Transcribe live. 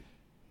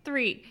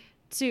3,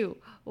 2,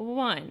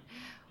 1.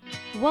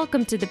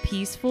 Welcome to The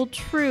Peaceful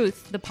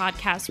Truth, the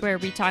podcast where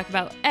we talk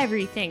about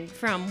everything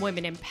from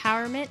women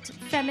empowerment,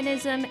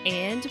 feminism,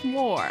 and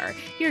more.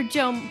 You're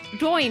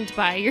joined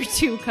by your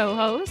two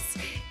co-hosts,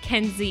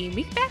 Kenzie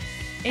Meekbeck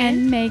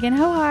and Megan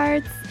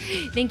Hohards.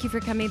 Thank you for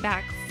coming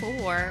back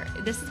for,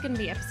 this is going to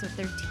be episode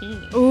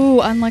 13.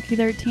 Ooh, unlucky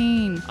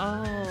 13.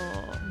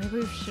 Oh, maybe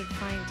we should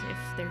find if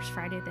there's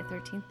Friday the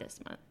 13th this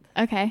month.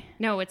 Okay.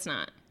 No, it's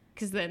not,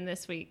 because then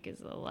this week is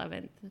the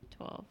 11th,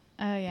 12th.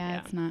 Oh, yeah,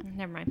 it's not.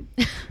 Never mind.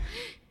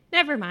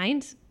 Never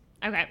mind.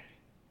 Okay.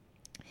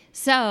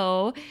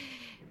 So,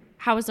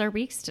 how was our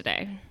weeks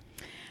today?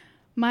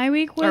 My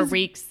week was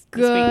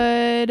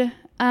good.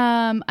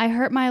 I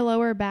hurt my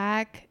lower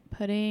back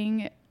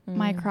putting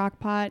my crock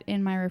pot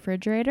in my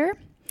refrigerator.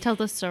 Tell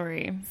the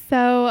story.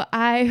 So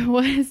I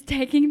was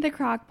taking the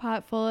crock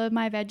pot full of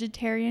my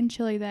vegetarian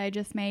chili that I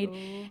just made,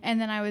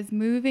 and then I was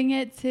moving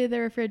it to the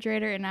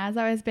refrigerator, and as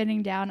I was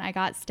bending down, I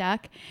got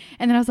stuck.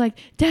 And then I was like,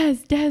 Des,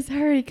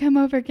 hurry, come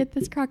over, get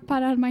this crock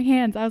pot out of my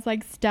hands. I was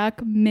like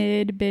stuck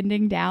mid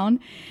bending down.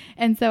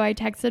 And so I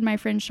texted my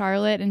friend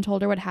Charlotte and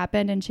told her what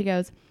happened, and she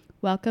goes,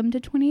 welcome to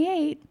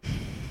 28.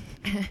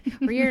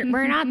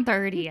 We're not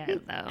 30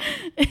 yet, though.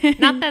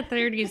 Not that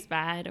 30 is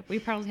bad. We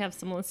probably have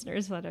some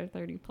listeners that are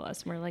 30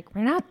 plus, and we're like,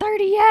 we're not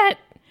 30 yet.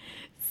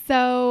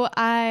 So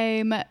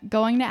I'm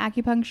going to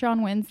acupuncture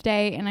on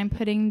Wednesday, and I'm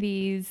putting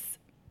these,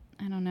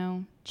 I don't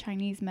know,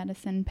 Chinese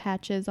medicine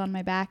patches on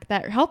my back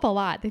that help a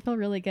lot. They feel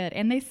really good,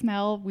 and they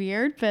smell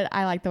weird, but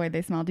I like the way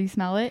they smell. Do you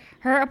smell it?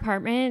 Her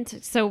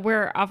apartment, so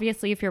we're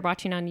obviously, if you're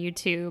watching on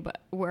YouTube,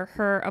 where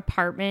her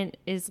apartment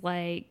is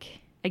like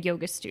a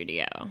yoga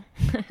studio.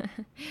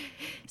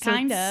 So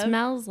kind it of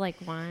smells like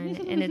one,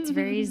 and it's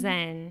very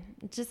zen.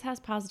 It just has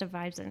positive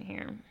vibes in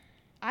here.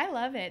 I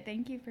love it.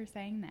 Thank you for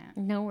saying that.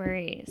 No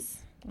worries.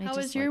 How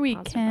was your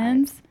week,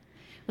 Kens?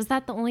 Was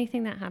that the only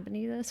thing that happened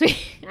to you this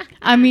week?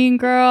 I mean,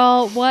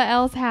 girl, what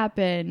else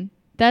happened?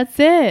 That's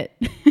it.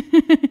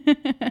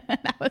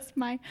 That was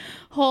my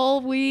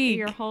whole week.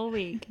 Your whole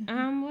week.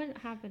 What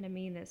happened to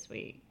me this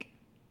week?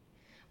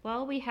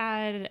 Well, we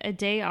had a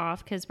day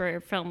off because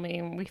we're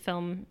filming. We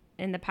film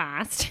in the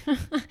past.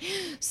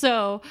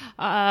 So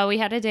we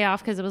had a day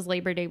off because it was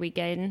Labor Day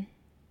weekend.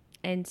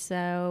 And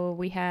so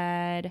we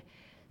had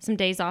some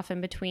days off in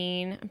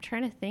between. I'm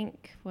trying to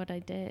think what I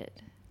did.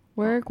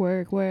 Work.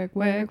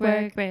 Da-na-na-na-na.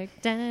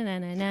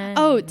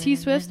 Oh, T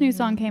Swift's new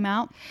song came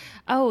out.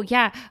 Oh,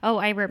 yeah. Oh,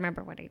 I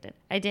remember what I did.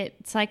 I did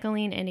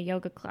cycling and a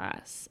yoga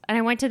class. And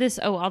I went to this,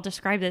 I'll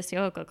describe this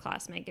yoga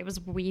class, Meg. It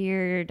was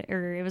weird,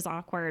 or it was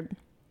awkward.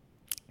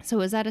 So it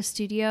was at a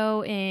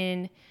studio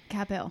in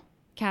Cap Hill,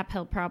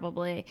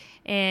 probably.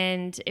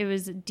 And it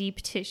was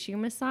deep tissue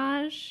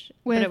massage.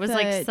 But it was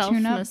like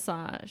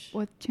self-massage.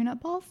 With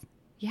tune-up balls?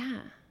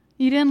 Yeah.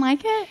 You didn't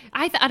like it?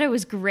 I thought it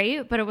was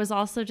great, but it was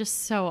also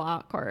just so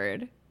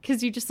awkward.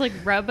 Because you just like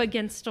rub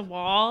against a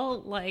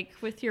wall, like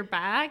with your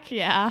back.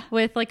 Yeah.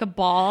 With like a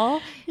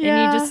ball.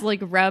 Yeah. And you just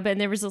like rub.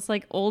 And there was this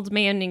like old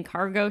man in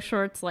cargo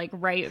shorts like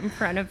right in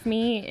front of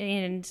me.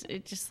 And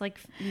it just like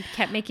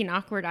kept making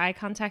awkward eye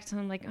contact. And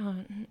I'm like, oh,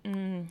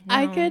 no.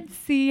 I could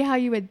see how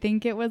you would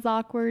think it was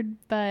awkward,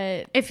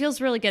 but it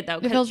feels really good though.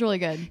 It feels really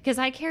good. Because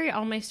I carry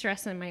all my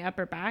stress in my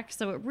upper back.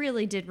 So it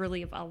really did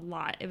relieve a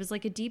lot. It was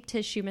like a deep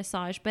tissue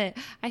massage. But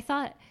I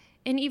thought...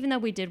 And even though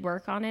we did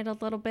work on it a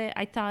little bit,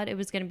 I thought it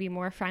was going to be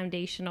more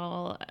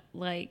foundational,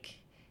 like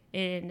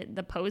in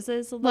the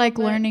poses a little like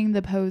bit. Learning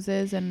the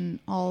poses and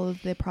all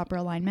of the proper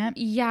alignment.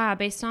 Yeah,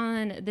 based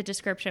on the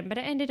description. But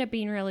it ended up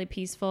being really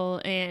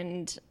peaceful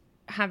and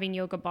having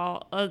yoga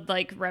ball,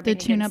 like rubbing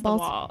against the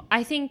wall.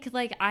 I think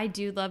like I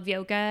do love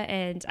yoga,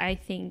 and I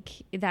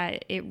think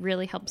that it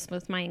really helps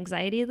with my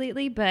anxiety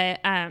lately.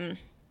 But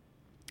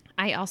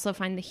I also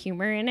find the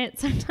humor in it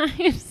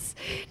sometimes.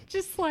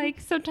 Just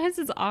like sometimes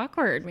it's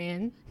awkward,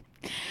 man.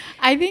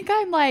 I think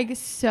I'm like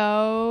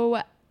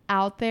so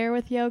out there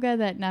with yoga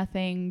that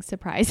nothing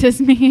surprises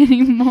me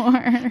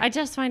anymore. I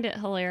just find it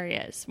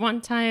hilarious.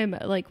 One time,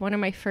 like one of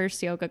my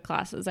first yoga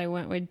classes, I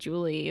went with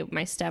Julie,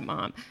 my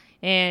stepmom,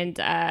 and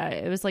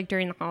it was like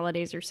during the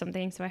holidays or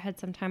something. So I had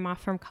some time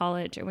off from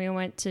college, and we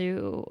went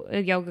to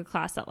a yoga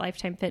class at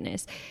Lifetime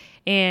Fitness,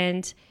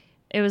 and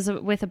it was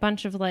with a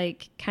bunch of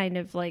like kind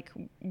of like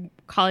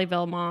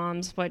Colleyville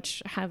moms,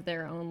 which have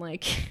their own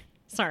like,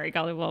 sorry,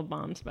 Colleyville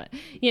moms, but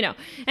you know,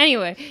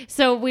 anyway,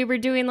 so we were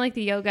doing like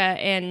the yoga,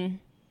 and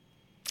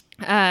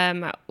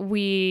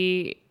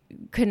we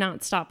could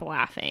not stop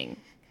laughing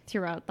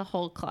throughout the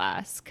whole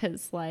class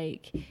because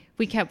like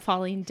we kept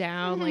falling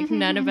down, like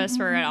none of us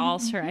were at all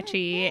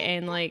stretchy,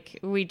 and like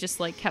we just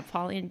like kept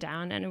falling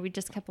down, and we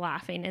just kept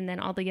laughing, and then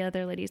all the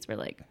other ladies were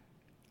like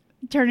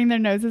turning their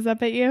noses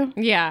up at you.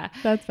 Yeah.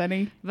 That's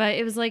funny. But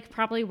it was like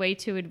probably way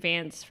too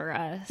advanced for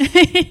us.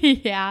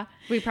 Yeah.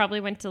 We probably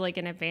went to like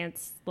an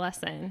advanced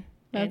lesson.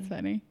 That's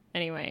funny.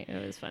 Anyway,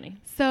 it was funny.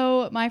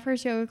 So my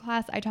first yoga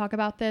class, I talk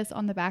about this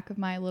on the back of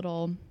my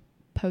little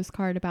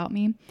postcard about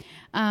me.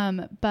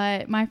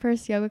 But my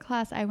first yoga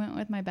class, I went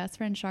with my best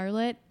friend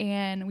Charlotte,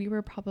 and we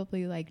were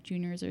probably like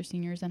juniors or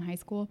seniors in high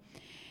school.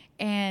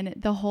 and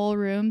the whole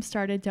room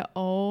started to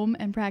om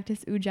and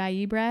practice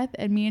Ujjayi breath.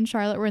 And me and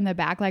Charlotte were in the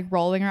back, like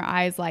rolling our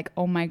eyes like,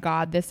 oh my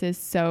God, this is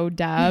so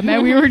dumb.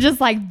 And we were just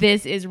like,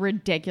 this is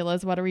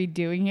ridiculous. What are we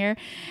doing here?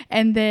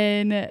 And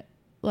then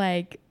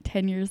like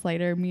 10 years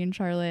later, me and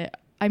Charlotte,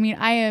 I mean,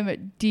 I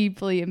am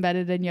deeply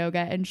embedded in yoga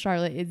and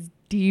Charlotte is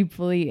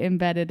deeply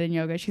embedded in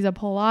yoga. She's a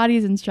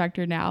Pilates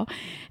instructor now.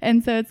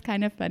 And so it's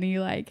kind of funny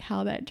like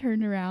how that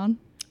turned around.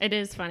 It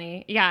is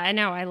funny. Yeah, I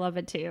know. I love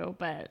it too,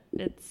 but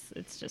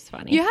it's just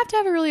funny. You have to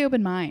have a really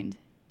open mind.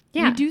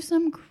 Yeah. You do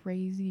some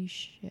crazy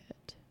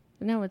shit.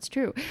 No, it's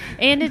true.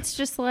 And it's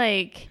just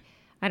like,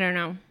 I don't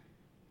know.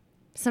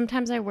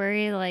 Sometimes I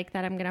worry like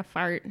that I'm going to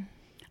fart.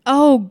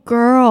 Oh,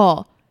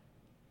 girl.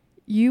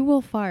 You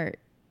will fart.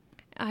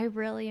 I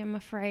really am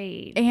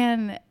afraid.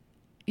 And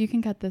you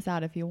can cut this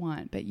out if you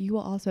want, but you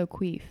will also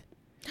queef.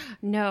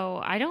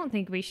 No, I don't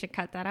think we should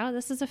cut that out.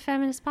 This is a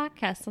feminist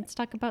podcast. Let's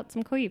talk about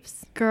some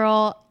queefs.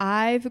 Girl,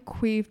 I've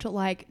queefed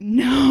like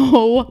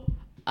no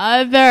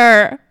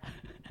other.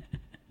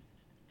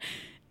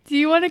 Do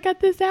you want to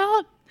cut this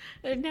out?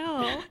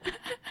 No.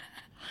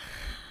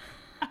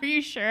 Are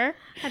you sure?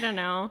 I don't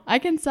know. I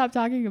can stop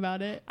talking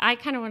about it. I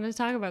kind of want to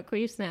talk about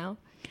queefs now.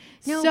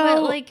 No, So-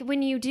 but like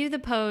when you do the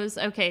pose,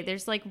 okay,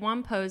 there's like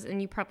one pose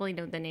and you probably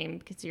know the name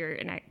because you're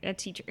a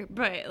teacher.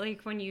 But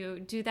like when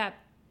you do that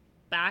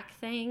back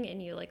thing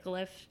and you like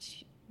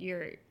lift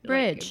your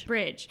Bridge. like,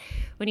 bridge.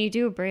 When you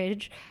do a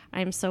bridge,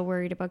 I'm so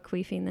worried about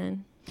queefing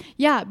then.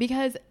 Yeah,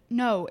 because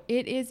no,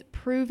 it is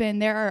proven.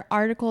 There are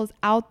articles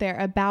out there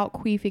about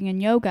queefing in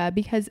yoga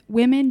because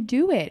women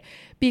do it.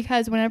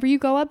 Because whenever you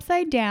go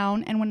upside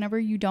down and whenever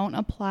you don't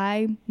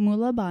apply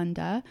Mula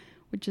Bandha,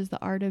 which is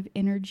the art of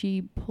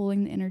energy,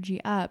 pulling the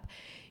energy up,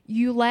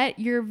 you let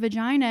your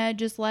vagina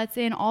just lets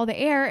in all the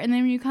air. And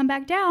then when you come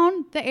back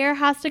down, the air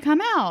has to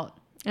come out.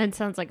 It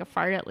sounds like a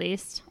fart at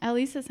least. At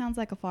least it sounds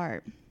like a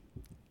fart.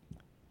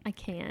 I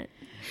can't.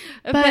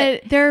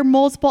 But there are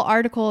multiple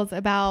articles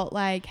about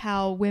like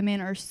how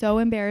women are so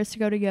embarrassed to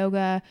go to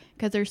yoga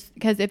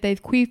because if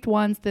they've queefed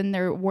once, then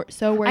they're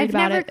so worried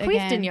about it again. I've never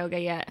queefed in yoga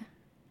yet.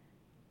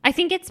 I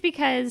think it's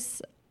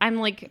because I'm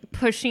like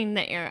pushing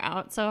the air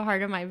out so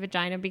hard of my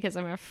vagina because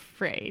I'm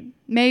afraid.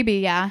 Maybe,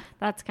 yeah.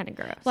 That's kind of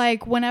gross.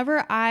 Like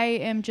whenever I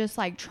am just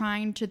like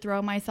trying to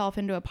throw myself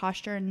into a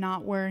posture and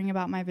not worrying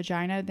about my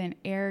vagina, then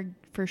air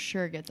for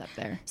sure gets up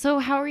there. So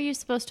how are you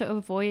supposed to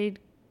avoid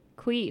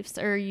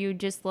queefs, or you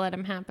just let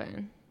them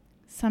happen?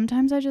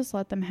 Sometimes I just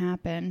let them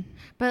happen.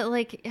 But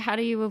like, how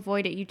do you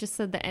avoid it? You just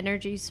said the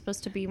energy is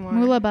supposed to be more.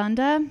 Mula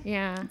Bandha?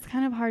 Yeah. It's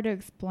kind of hard to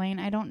explain.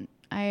 I don't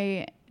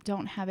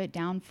have it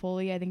down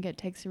fully. I think it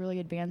takes a really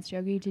advanced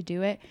yogi to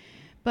do it.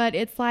 But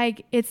it's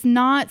like, it's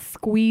not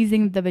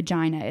squeezing the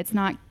vagina. It's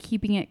not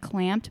keeping it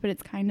clamped, but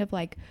it's kind of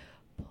like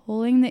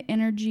pulling the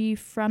energy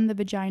from the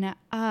vagina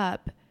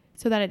up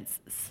so that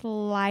it's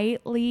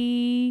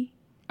slightly...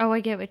 Oh, I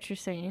get what you're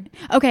saying.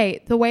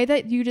 Okay, the way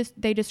that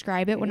they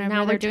describe it whenever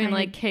now they're we're doing trying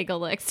like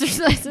Kegel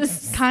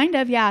exercises. Kind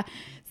of, yeah.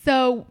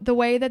 So the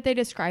way that they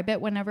describe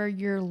it whenever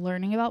you're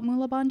learning about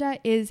Mula Bandha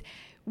is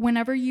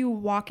whenever you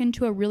walk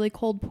into a really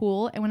cold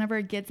pool and whenever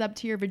it gets up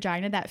to your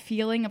vagina, that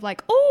feeling of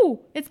like,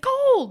 oh, it's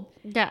cold.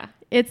 Yeah.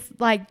 It's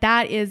like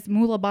that is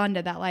Mula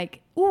Bandha, that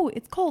like, oh,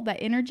 it's cold, that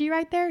energy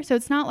right there. So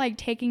it's not like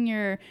taking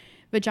your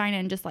vagina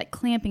and just like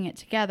clamping it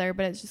together,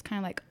 but it's just kind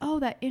of like, oh,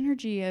 that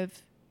energy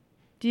of...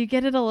 Do you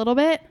get it a little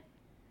bit?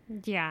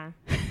 Yeah.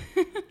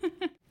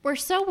 We're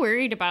so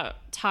worried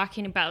about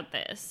talking about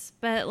this,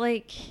 but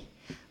like,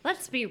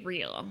 let's be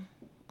real.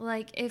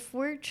 Like, if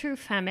we're true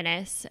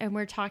feminists and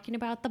we're talking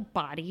about the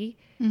body,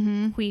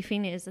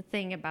 queefing is a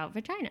thing about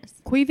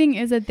vaginas. Queefing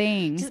is a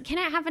thing. Can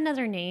it have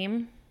another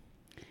name?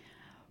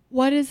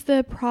 What is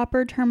the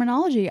proper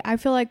terminology? I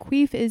feel like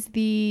queef is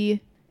the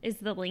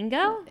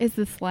lingo? Is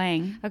the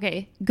slang.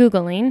 Okay,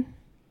 Googling.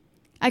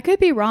 I could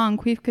be wrong.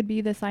 Queef could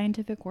be the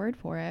scientific word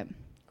for it.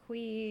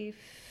 Queef.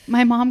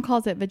 My mom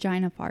calls it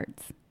vagina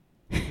farts.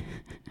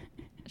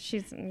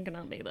 She's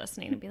gonna be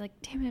listening and be like,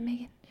 damn it,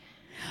 Megan.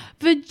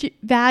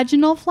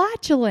 Vaginal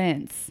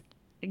flatulence.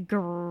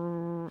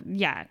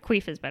 Yeah,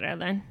 queef is better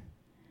then.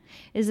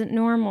 Is it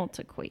normal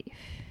to queef?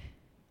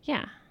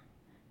 Yeah.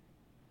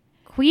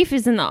 Queef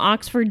is in the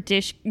Oxford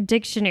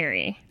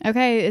Dictionary.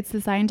 Okay, it's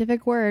the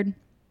scientific word.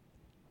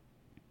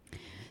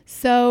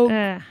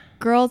 So,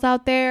 girls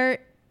out there,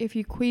 if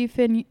you queef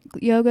in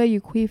yoga, you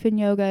queef in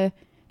yoga.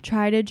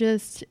 Try to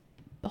just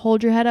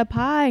hold your head up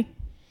high.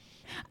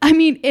 I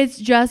mean, it's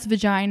just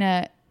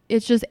vagina.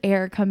 It's just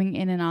air coming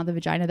in and out of the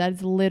vagina. That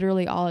is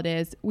literally all it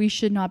is. We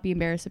should not be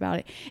embarrassed about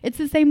it. It's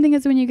the same thing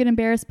as when you get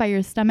embarrassed by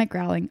your stomach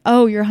growling.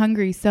 Oh, you're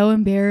hungry. So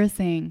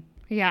embarrassing.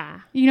 Yeah.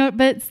 You know,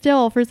 but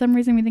still, for some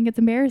reason, we think it's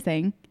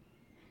embarrassing.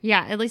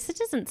 Yeah, at least it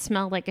doesn't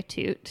smell like a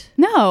toot.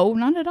 No,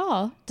 not at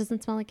all. It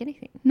doesn't smell like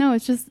anything. No,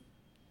 it's just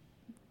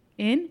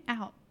in,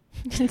 out.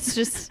 It's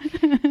just,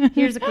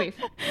 here's a queef.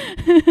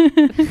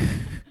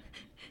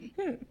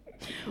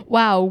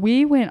 Wow,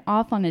 we went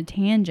off on a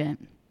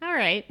tangent. All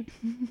right.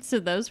 So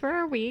those were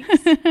our weeks.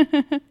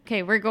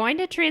 Okay, we're going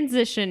to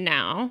transition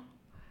now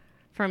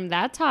from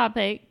that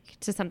topic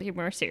to something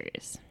more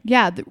serious.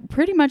 Yeah,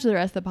 pretty much the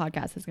rest of the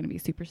podcast is going to be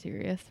super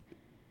serious.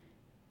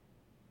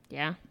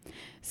 Yeah.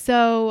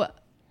 So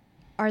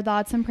our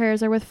thoughts and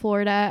prayers are with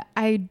Florida.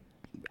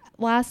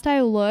 Last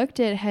I looked,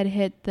 it had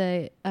hit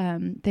the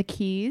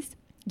Keys.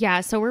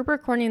 Yeah, so we're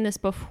recording this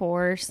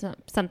before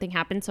something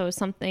happened. So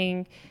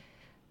something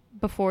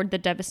before the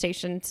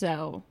devastation.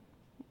 So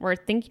we're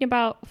thinking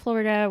about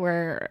Florida,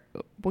 where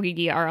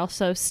we are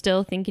also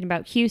still thinking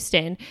about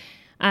Houston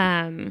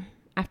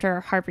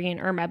after Harvey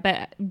and Irma.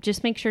 But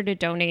just make sure to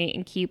donate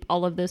and keep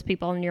all of those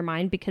people in your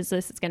mind, because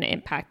this is going to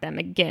impact them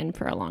again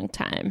for a long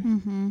time.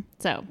 Mm-hmm.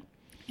 So,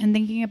 and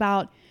thinking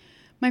about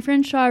my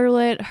friend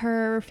Charlotte,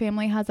 her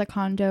family has a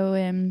condo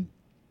in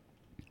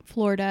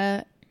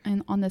Florida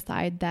and on the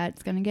side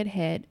that's going to get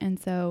hit. And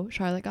so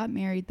Charlotte got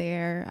married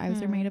there. I was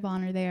her maid of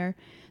honor there.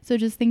 So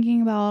just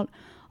thinking about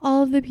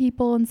all of the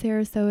people in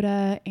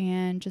Sarasota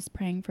and just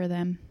praying for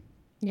them.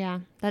 Yeah,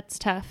 that's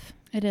tough.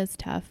 It is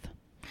tough.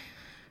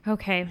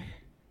 Okay.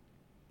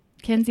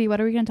 Kenzie, what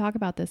are we going to talk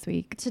about this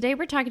week? Today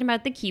we're talking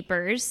about The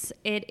Keepers.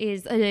 It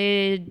is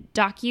a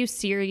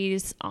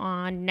docu-series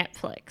on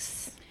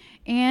Netflix.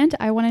 And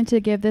I wanted to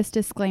give this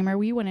disclaimer.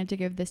 We wanted to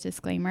give this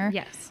disclaimer.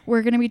 Yes.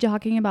 We're going to be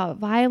talking about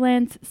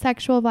violence,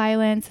 sexual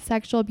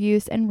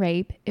abuse, and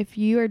rape. If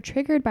you are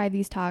triggered by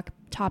these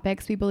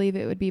topics, we believe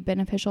it would be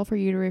beneficial for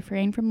you to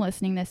refrain from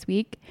listening this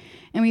week.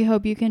 And we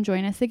hope you can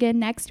join us again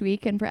next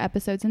week and for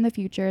episodes in the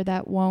future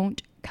that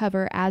won't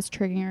cover as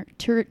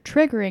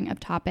triggering of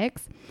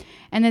topics.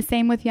 And the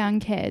same with young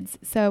kids.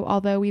 So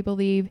although we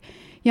believe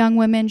young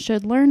women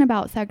should learn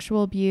about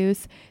sexual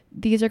abuse,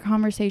 these are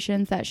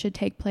conversations that should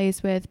take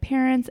place with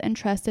parents and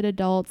trusted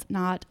adults,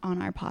 not on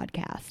our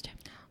podcast.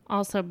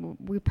 Also,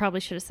 we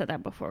probably should have said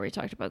that before we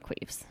talked about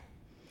queefs.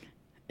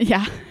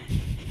 Yeah.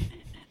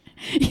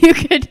 You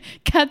could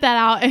cut that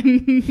out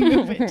and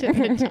move it to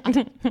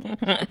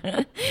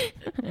the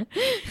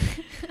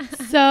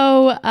top.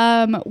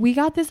 So we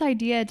got this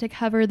idea to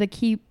cover The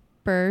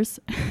Keepers.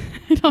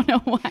 I don't know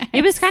why.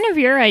 It was kind of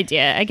your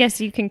idea. I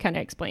guess you can kind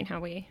of explain how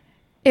we...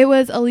 It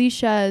was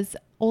Alicia's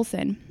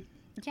Olsen.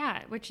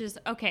 Yeah, which is...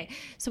 Okay,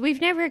 so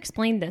we've never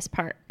explained this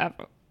part of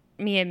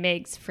me and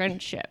Meg's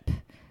friendship.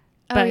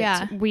 But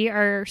yeah.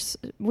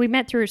 We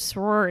met through a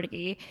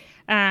sorority.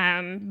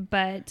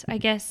 But I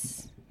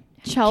guess...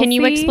 Chelsea? Can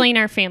you explain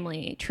our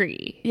family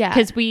tree? Yeah.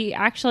 Because we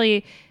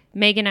actually...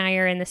 Meg and I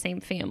are in the same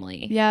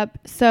family. Yep.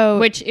 So...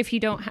 Which, if you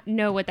don't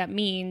know what that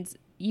means...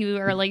 You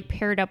are like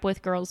paired up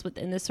with girls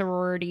within the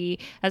sorority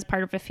as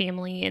part of a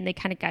family, and they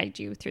kind of guide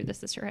you through the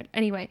sisterhood.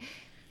 Anyway,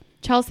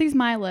 Chelsea's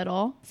my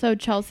little. So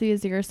Chelsea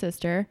is your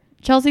sister.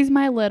 Chelsea's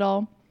my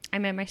little.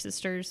 I'm at my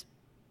sister's.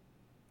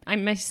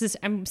 I'm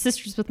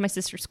sisters with my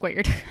sister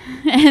squared.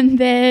 And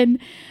then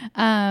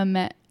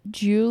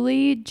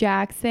Julie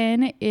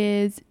Jackson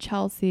is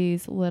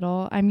Chelsea's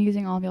little. I'm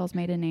using all of y'all's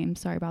maiden names.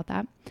 Sorry about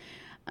that.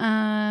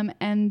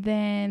 And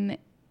then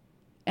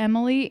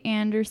Emily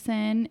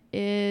Anderson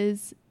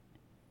is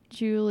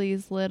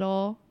Julie's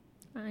little.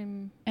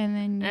 And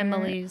then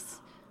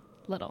Emily's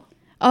little.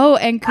 Oh,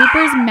 and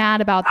Cooper's mad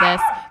about this.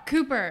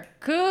 Coop,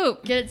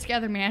 get it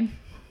together, man.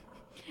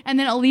 And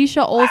then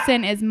Alicia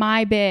Olsen is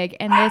my big,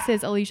 and this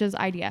is Alicia's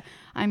idea.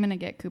 I'm gonna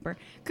get Cooper.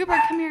 Cooper,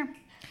 come here.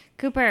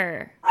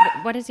 Cooper,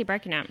 what is he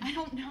barking at? I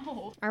don't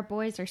know. Our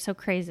boys are so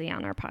crazy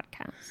on our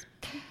podcast.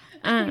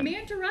 Me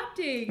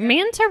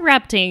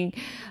interrupting.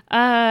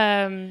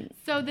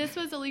 So this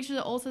was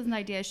Alicia Olsen's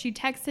idea. She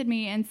texted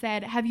me and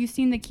said, "Have you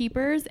seen The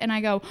Keepers?" And I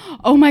go,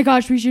 "Oh my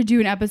gosh, we should do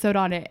an episode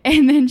on it."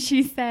 And then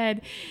she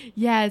said,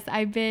 "Yes,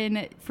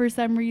 for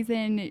some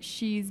reason,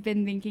 she's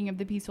been thinking of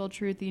The Peaceful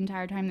Truth the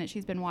entire time that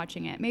she's been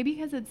watching it. Maybe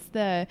because it's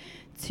the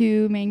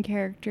two main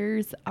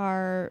characters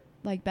are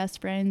like best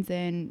friends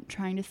and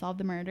trying to solve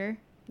the murder."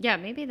 Yeah,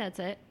 maybe that's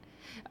it.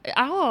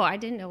 Oh, I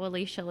didn't know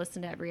Alicia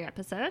listened to every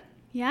episode.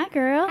 Yeah,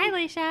 girl. Hi,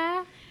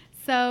 Alicia.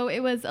 So it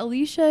was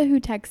Alicia who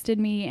texted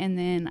me, and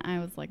then I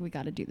was like, we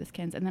got to do this,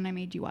 Kens. And then I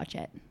made you watch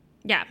it.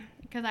 Yeah.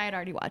 Because I had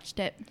already watched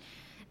it.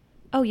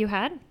 Oh, you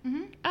had?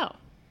 Mm-hmm. Oh.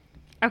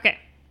 Okay.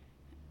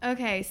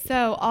 Okay,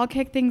 so I'll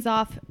kick things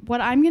off. What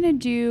I'm going to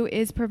do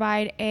is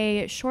provide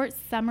a short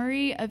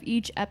summary of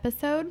each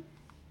episode.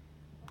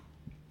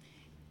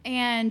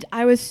 And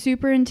I was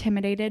super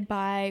intimidated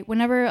by,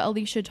 whenever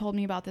Alicia told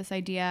me about this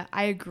idea,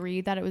 I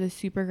agreed that it was a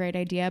super great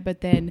idea,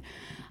 but then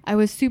I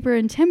was super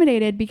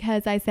intimidated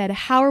because I said,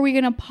 how are we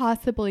going to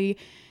possibly,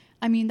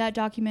 that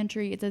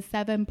documentary is a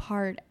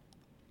 7-part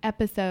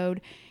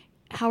episode.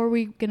 How are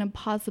we going to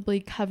possibly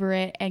cover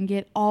it and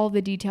get all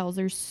the details?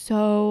 There's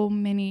so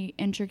many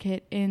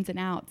intricate ins and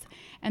outs.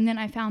 And then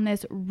I found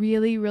this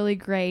really, really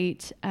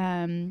great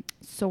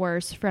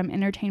source from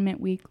Entertainment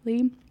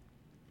Weekly.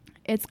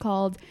 It's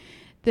called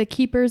The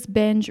Keepers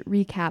Binge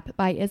Recap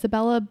by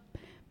Isabella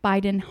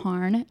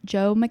Biden-Harn,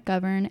 Joe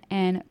McGovern,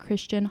 and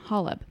Christian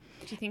Holub.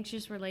 Do you think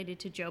she's related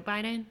to Joe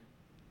Biden?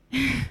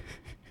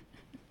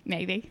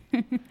 Maybe.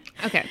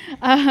 Okay.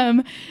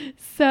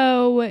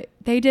 So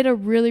they did a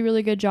really,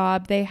 really good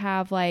job. They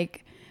have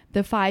like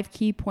the 5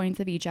 key points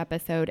of each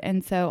episode.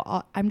 And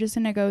so I'm just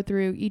going to go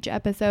through each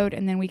episode,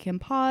 and then we can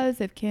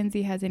pause if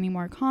Kenzie has any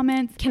more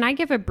comments. Can I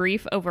give a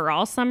brief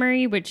overall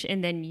summary,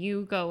 and then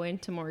you go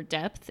into more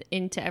depth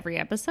into every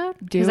episode?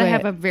 Because I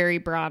have a very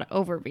broad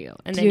overview,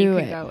 and then you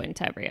can go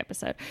into every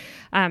episode.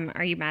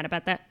 Are you mad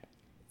about that?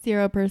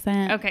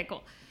 0%. Okay,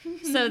 cool.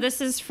 So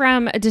this is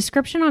from a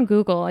description on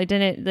Google.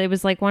 It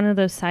was like one of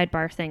those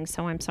sidebar things.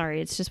 So I'm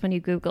sorry. It's just when you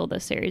Google the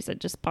series, it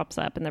just pops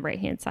up in the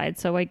right-hand side.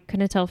 So I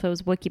couldn't tell if it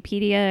was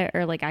Wikipedia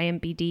or like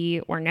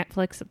IMDb or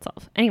Netflix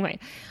itself. Anyway,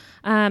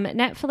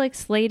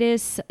 Netflix's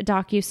latest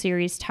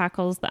docuseries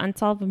tackles the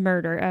unsolved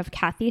murder of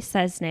Kathy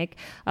Sesnick,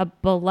 a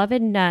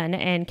beloved nun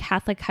and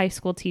Catholic high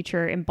school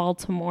teacher in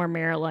Baltimore,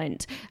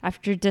 Maryland.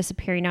 After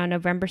disappearing on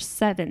November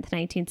 7th,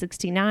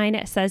 1969,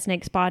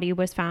 Sesnick's body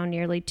was found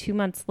nearly 2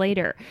 months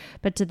later,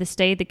 but to this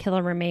day, the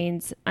killer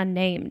remains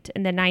unnamed.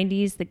 In the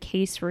 90s, the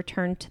case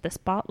returned to the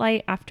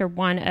spotlight after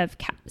one of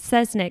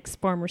Sesnick's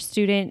former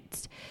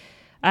students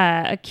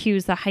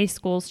accused the high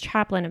school's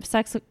chaplain of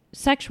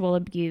sexual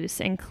abuse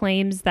and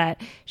claims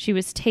that she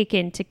was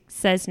taken to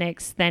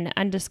Sesnick's then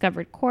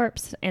undiscovered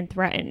corpse and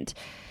threatened.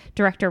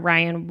 Director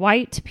Ryan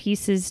White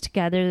pieces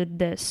together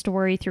the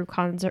story through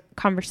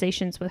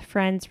conversations with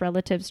friends,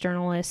 relatives,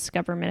 journalists,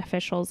 government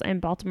officials, and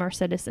Baltimore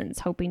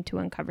citizens, hoping to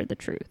uncover the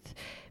truth.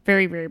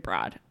 Very, very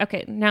broad.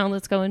 Okay, now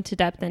let's go into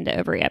depth into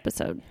every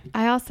episode.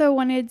 I also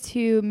wanted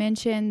to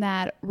mention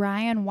that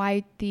Ryan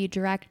White, the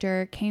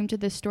director, came to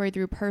this story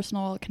through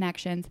personal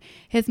connections.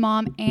 His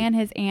mom and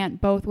his aunt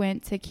both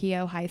went to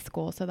Keogh High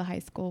School, so the high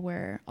school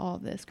where all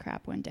this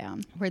crap went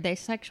down. Were they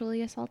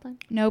sexually assaulted?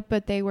 Nope,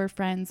 but they were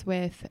friends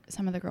with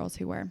some of the girls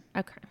who were.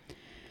 Okay.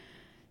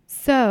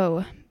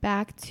 So,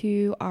 back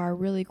to our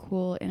really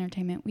cool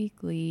Entertainment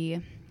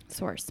Weekly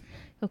source.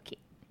 Okay.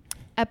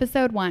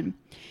 Episode 1.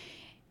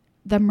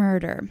 The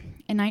Murder.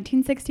 In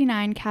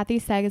 1969, Kathy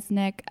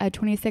Sesnick, a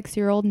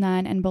 26-year-old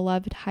nun and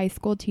beloved high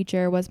school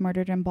teacher, was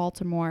murdered in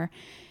Baltimore,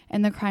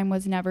 and the crime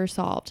was never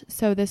solved.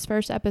 So this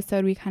first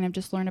episode, we kind of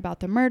just learn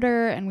about the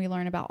murder, and we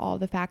learn about all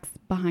the facts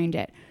behind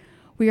it.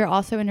 We are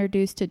also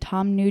introduced to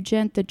Tom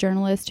Nugent, the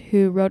journalist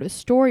who wrote a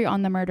story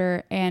on the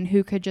murder and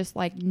who could just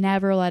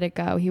never let it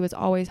go. He was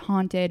always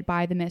haunted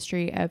by the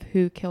mystery of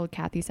who killed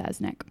Kathy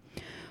Sesnick.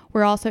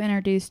 We're also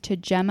introduced to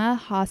Gemma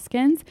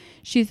Hoskins.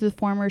 She's the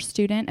former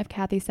student of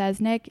Kathy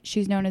Sesnick.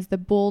 She's known as the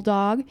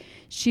Bulldog.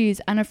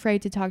 She's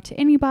unafraid to talk to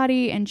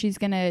anybody, and she's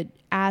going to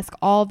ask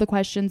all of the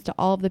questions to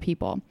all of the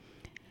people.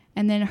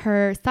 And then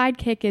her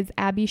sidekick is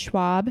Abby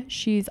Schwab.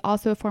 She's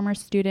also a former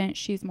student.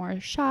 She's more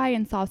shy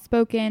and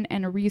soft-spoken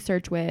and a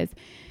research whiz.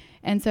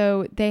 And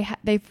so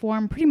they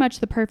form pretty much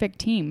the perfect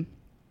team.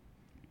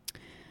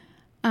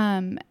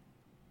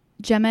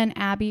 Gemma and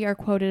Abby are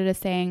quoted as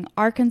saying,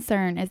 "Our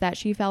concern is that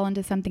she fell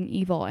into something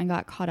evil and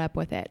got caught up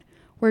with it.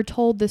 We're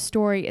told the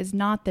story is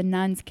not the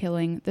nun's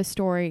killing. The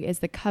story is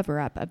the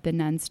cover-up of the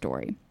nun's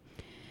story."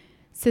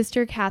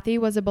 Sister Kathy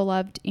was a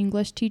beloved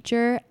English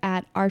teacher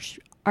at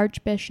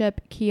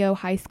Archbishop Keogh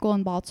High School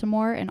in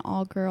Baltimore, an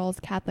all-girls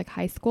Catholic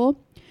high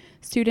school.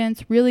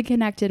 Students really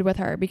connected with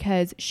her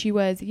because she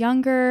was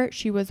younger,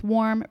 she was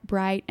warm,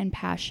 bright, and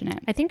passionate.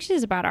 I think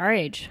she's about our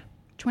age.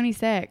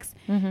 26.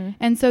 Mm-hmm.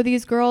 And so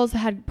these girls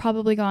had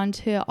probably gone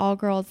to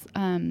all-girls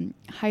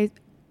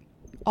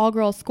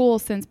school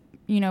since,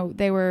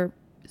 they were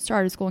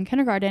started school in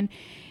kindergarten.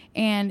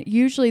 And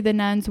usually the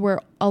nuns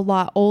were a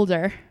lot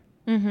older.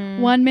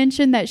 Mm-hmm. One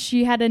mentioned that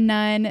she had a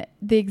nun,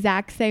 the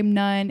exact same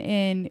nun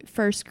in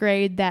first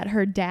grade that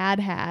her dad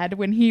had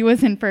when he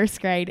was in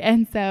first grade.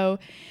 And so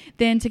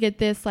then to get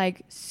this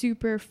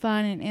super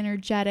fun and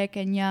energetic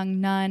and young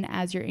nun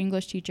as your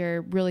English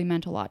teacher really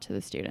meant a lot to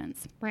the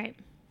students. Right.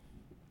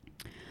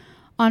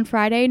 On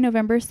Friday,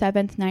 November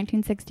 7th,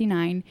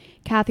 1969,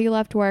 Kathy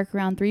left work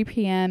around 3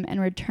 p.m. and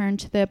returned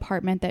to the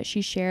apartment that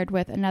she shared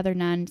with another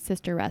nun,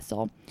 Sister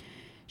Russell.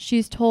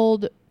 She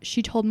told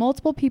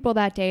multiple people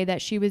that day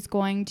that she was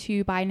going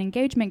to buy an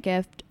engagement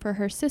gift for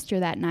her sister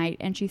that night,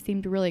 and she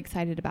seemed really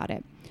excited about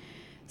it.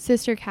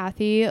 Sister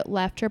Kathy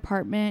left her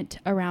apartment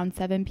around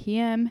 7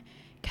 p.m.,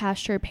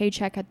 cashed her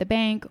paycheck at the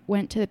bank,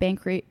 went to the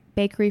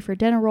bakery for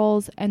dinner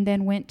rolls, and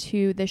then went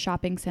to the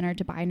shopping center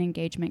to buy an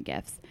engagement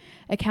gifts.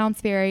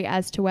 Accounts vary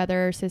as to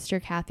whether Sister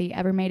Kathy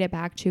ever made it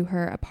back to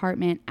her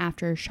apartment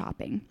after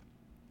shopping.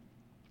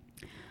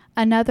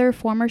 Another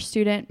former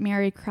student,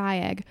 Mary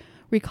Craig,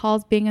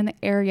 recalls being in the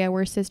area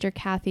where Sister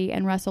Kathy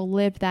and Russell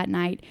lived that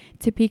night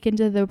to peek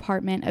into the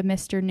apartment of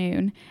Mr.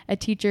 Noon, a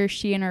teacher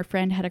she and her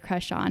friend had a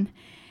crush on,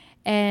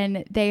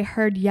 and they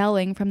heard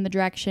yelling from the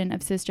direction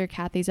of Sister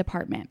Kathy's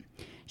apartment.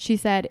 She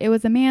said, "It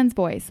was a man's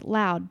voice,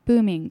 loud,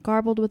 booming,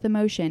 garbled with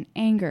emotion,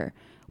 anger.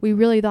 We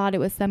really thought it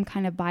was some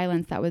kind of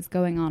violence that was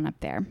going on up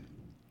there."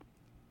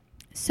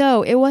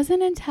 So it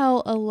wasn't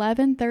until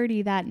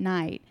 11:30 that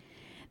night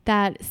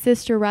that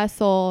Sister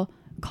Russell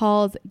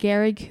calls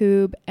Gary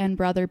Koob and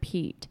Brother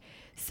Pete.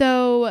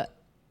 So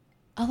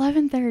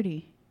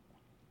 11:30.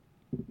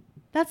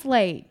 That's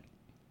late.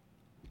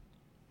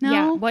 No?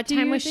 Yeah. What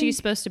time was she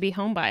supposed to be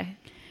home by?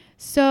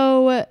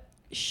 So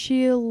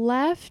she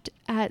left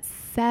at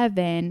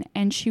 7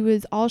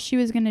 and all she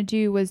was going to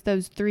do was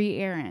those 3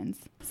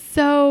 errands.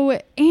 So,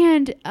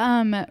 and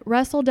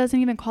Russell doesn't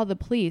even call the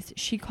police.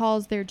 She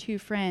calls their 2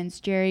 friends,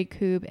 Jerry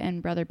Koob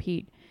and brother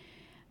Pete.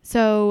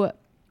 So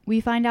we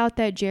find out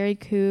that Jerry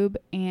Koob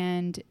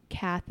and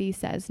Kathy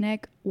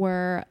Sesnick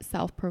were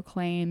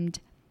self-proclaimed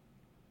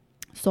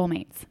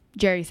soulmates.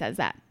 Jerry says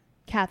that.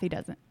 Kathy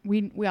doesn't.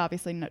 We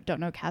obviously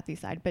don't know Kathy's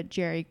side, but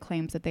Jerry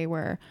claims that they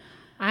were.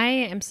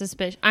 I'm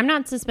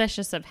not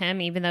suspicious of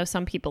him, even though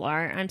some people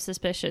are. I'm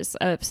suspicious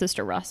of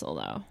Sister Russell,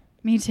 though.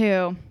 Me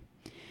too.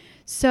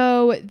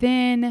 So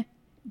then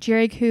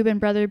Jerry Koob and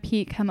brother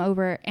Pete come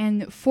over,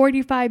 and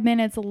 45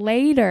 minutes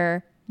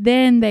later,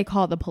 then they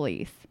call the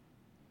police.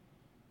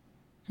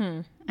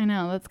 I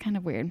know, that's kind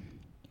of weird.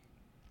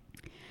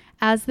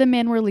 As the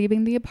men were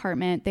leaving the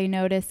apartment, they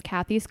noticed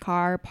Kathy's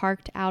car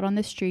parked out on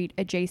the street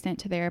adjacent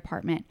to their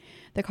apartment.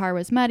 The car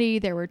was muddy,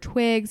 there were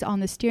twigs on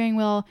the steering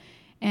wheel,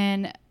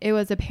 and it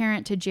was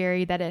apparent to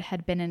Jerry that it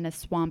had been in a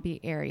swampy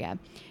area.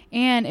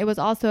 And it was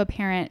also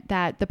apparent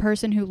that the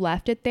person who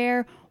left it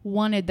there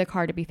wanted the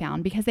car to be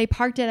found because they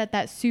parked it at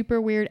that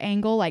super weird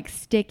angle, like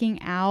sticking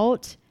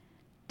out.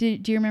 Do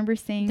you remember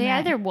seeing that? They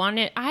either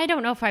wanted, I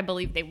don't know if I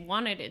believe they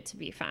wanted it to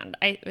be found.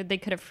 They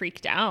could have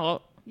freaked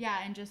out. Yeah,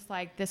 and just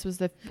like this was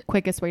the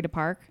quickest way to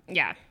park.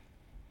 Yeah,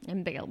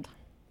 and bailed.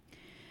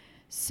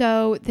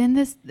 So then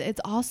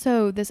it's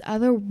also this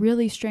other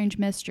really strange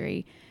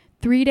mystery.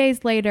 3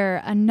 days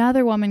later,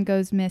 another woman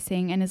goes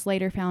missing and is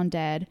later found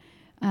dead.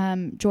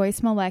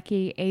 Joyce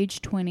Malecki,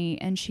 age 20,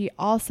 and she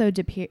also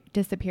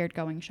disappeared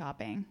going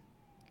shopping.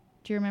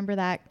 Do you remember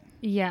that?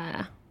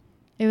 Yeah.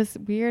 It was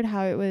weird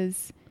how it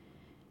was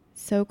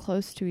so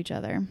close to each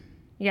other.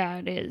 Yeah,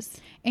 it is.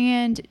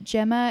 And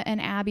Gemma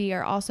and Abby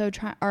are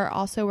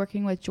also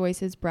working with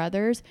Joyce's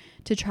brothers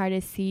to try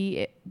to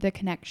see the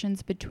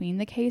connections between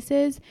the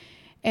cases.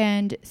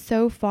 And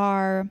so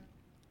far,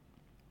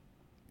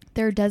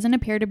 there doesn't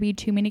appear to be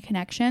too many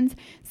connections.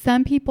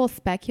 Some people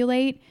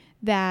speculate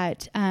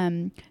that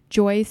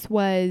Joyce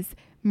was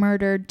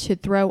murdered to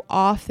throw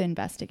off the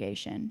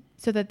investigation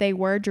so that they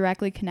were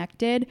directly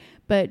connected,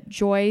 but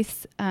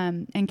Joyce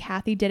and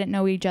Kathy didn't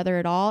know each other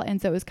at all,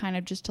 and so it was kind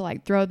of just to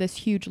like throw this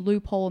huge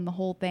loophole in the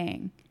whole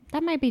thing.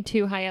 That might be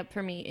too high up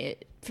for me.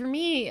 For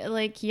me,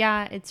 like,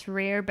 yeah, it's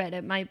rare, but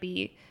it might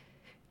be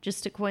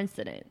just a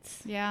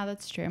coincidence. Yeah,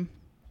 that's true.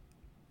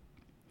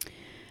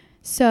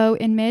 So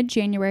in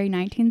mid-January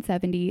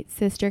 1970,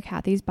 Sister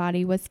Kathy's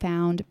body was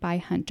found by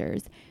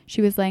hunters.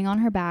 She was laying on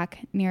her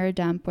back near a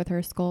dump with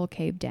her skull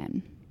caved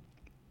in.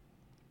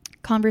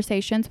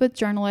 Conversations with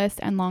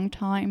journalists and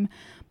longtime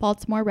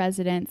Baltimore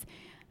residents,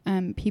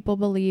 people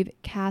believe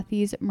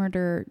Kathy's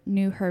murderer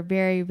knew her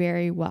very,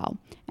 very well,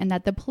 and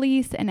that the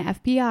police and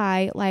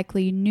FBI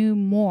likely knew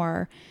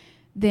more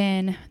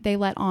than they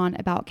let on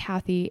about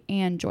Kathy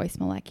and Joyce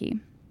Malecki.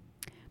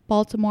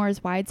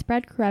 Baltimore's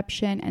widespread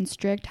corruption and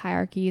strict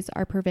hierarchies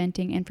are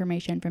preventing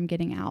information from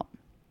getting out.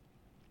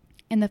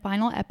 In the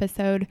final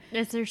episode...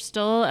 Is there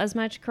still as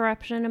much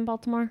corruption in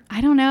Baltimore? I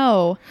don't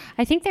know.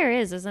 I think there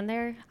is, isn't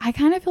there? I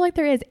kind of feel like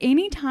there is.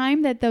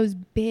 Anytime that those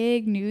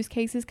big news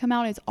cases come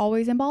out, it's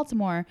always in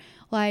Baltimore.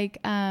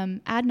 Like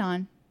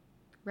Adnan.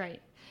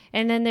 Right.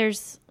 And then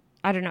there's,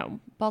 I don't know,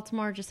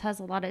 Baltimore just has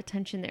a lot of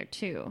attention there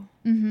too.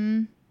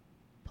 Mm-hmm.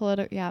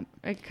 Yeah.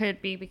 It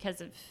could be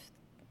because of...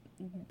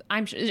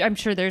 I'm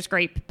sure there's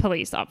great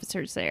police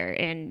officers there,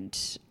 and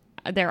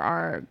there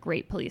are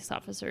great police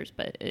officers,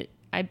 but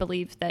I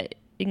believe that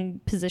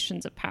in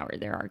positions of power,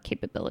 there are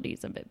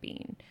capabilities of it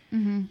being.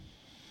 Mm-hmm.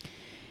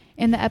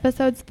 In the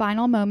episode's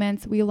final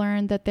moments, we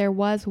learned that there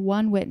was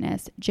one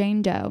witness,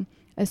 Jane Doe,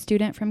 a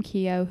student from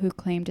Keogh who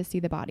claimed to see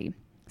the body.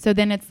 So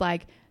then it's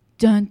like,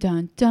 dun,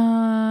 dun,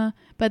 dun.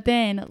 But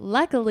then,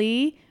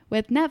 luckily,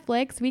 with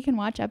Netflix, we can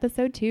watch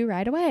episode 2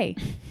 right away.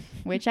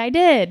 Which I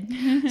did.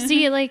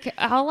 See, like,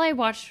 all I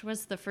watched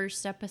was the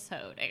first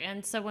episode.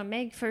 And so when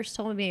Meg first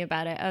told me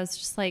about it, I was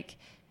just like,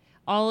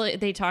 all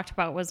they talked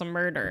about was a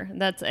murder.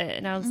 That's it.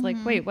 And I was like,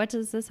 wait, what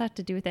does this have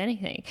to do with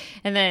anything?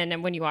 And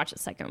then when you watch the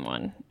second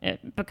one,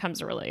 it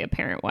becomes really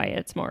apparent why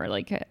it's more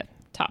like a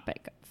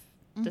topic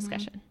of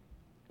discussion.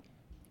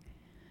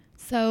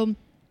 So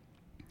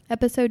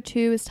episode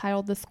 2 is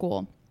titled The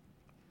School.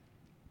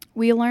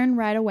 We learn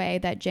right away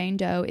that Jane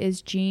Doe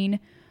is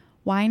Jean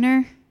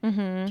Weiner.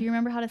 Mm-hmm. Do you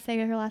remember how to say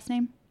her last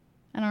name?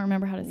 I don't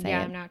remember how to say it.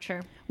 Yeah, I'm not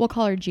sure. We'll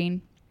call her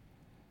Jean.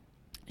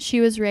 She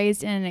was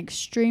raised in an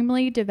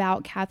extremely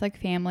devout Catholic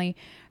family.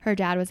 Her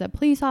dad was a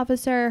police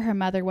officer. Her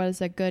mother was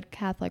a good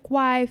Catholic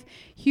wife.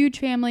 Huge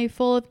family,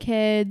 full of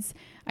kids.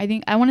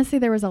 I want to say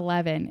there was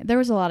 11. There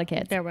was a lot of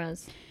kids. There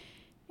was.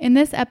 In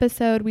this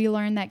episode, we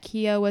learned that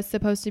Keogh was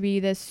supposed to be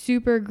this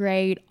super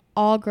great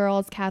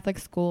all-girls Catholic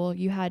school.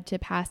 You had to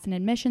pass an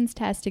admissions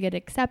test to get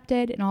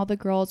accepted, and all the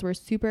girls were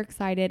super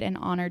excited and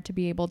honored to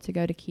be able to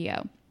go to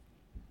Keogh.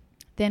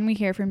 Then we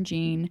hear from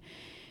Jean,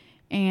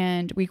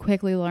 and we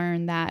quickly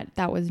learn that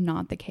that was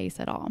not the case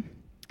at all.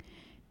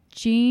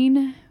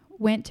 Jean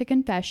went to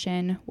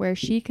confession where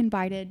she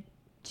confided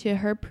to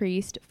her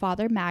priest,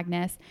 Father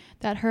Magnus,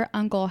 that her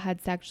uncle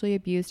had sexually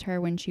abused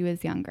her when she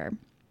was younger.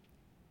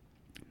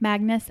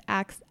 Magnus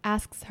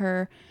asks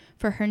her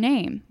for her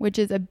name, which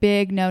is a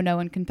big no-no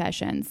in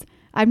confessions.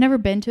 I've never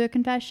been to a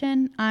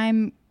confession.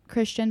 I'm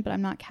Christian, but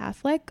I'm not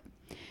Catholic.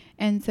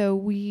 And so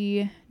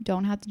we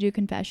don't have to do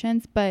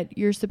confessions, but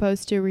you're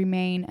supposed to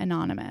remain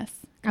anonymous.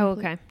 Oh,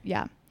 okay.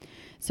 Yeah.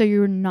 So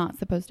you're not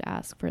supposed to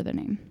ask for the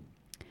name.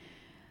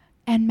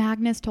 And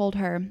Magnus told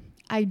her,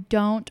 I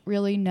don't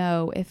really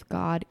know if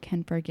God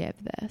can forgive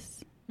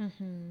this.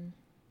 Mm-hmm.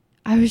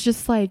 I was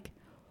just like,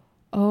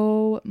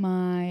 oh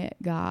my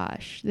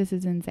gosh, this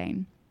is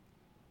insane.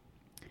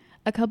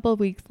 A couple of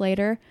weeks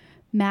later,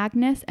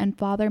 Magnus and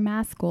Father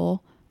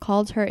Maskell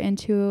called her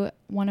into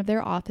one of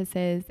their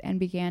offices and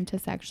began to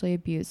sexually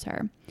abuse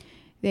her.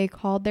 They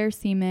called their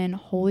semen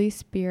Holy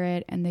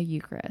Spirit and the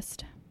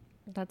Eucharist.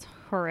 That's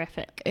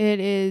horrific. It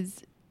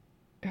is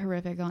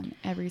horrific on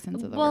every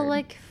sense of the word. Well,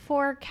 like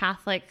for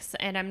Catholics,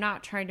 and I'm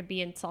not trying to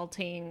be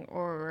insulting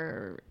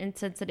or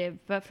insensitive,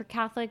 but for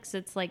Catholics,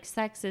 it's like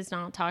sex is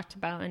not talked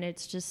about and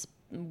it's just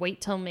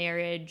wait till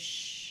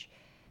marriage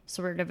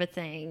sort of a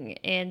thing.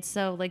 And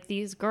so like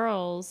these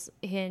girls,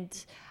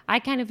 and I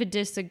kind of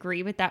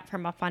disagree with that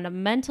from a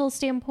fundamental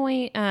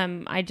standpoint.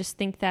 I just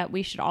think that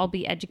we should all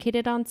be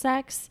educated on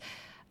sex,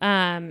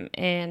 and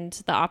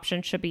the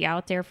option should be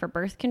out there for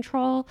birth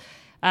control.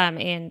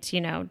 And,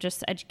 you know,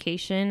 just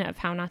education of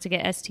how not to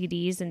get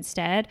STDs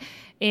instead.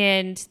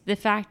 And the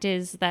fact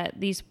is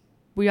that these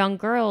young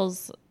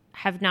girls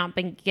have not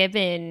been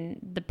given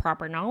the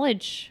proper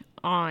knowledge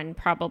on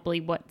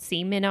probably what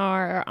semen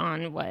are,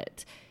 on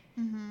what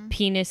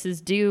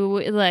penises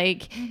do.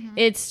 Like,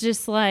 it's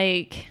just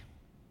like,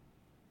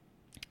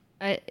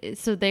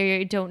 so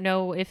they don't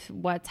know if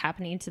what's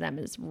happening to them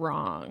is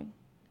wrong.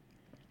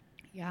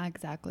 Yeah,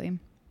 exactly.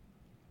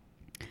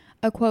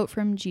 A quote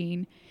from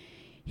Gene.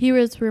 He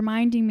was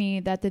reminding me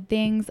that the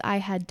things I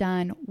had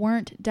done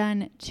weren't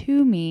done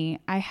to me.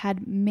 I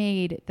had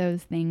made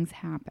those things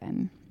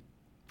happen.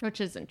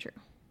 Which isn't true.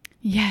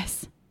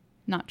 Yes.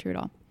 Not true at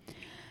all.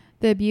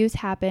 The abuse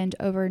happened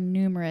over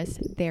numerous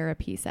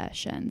therapy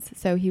sessions.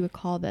 So he would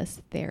call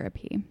this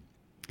therapy.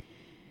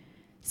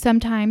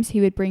 Sometimes he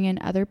would bring in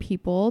other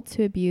people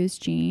to abuse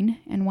Jean.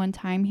 And one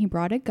time he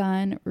brought a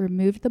gun,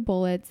 removed the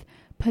bullets,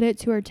 put it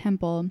to her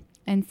temple,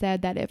 and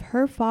said that if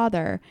her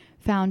father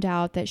found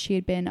out that she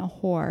had been a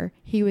whore,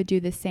 he would do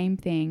the same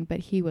thing, but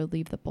he would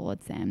leave the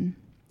bullets in.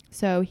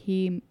 So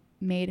he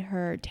made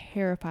her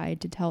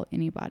terrified to tell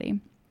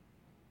anybody.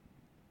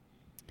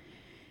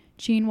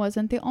 Jean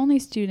wasn't the only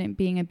student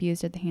being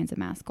abused at the hands of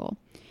Maskell.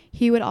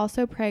 He would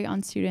also prey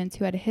on students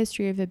who had a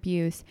history of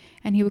abuse,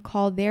 and he would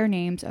call their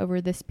names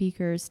over the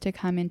speakers to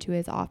come into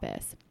his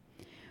office.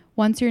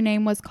 Once your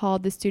name was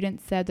called, the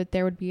students said that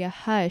there would be a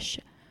hush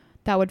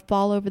that would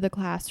fall over the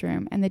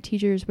classroom, and the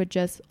teachers would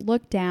just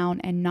look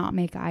down and not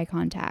make eye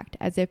contact,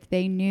 as if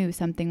they knew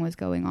something was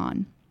going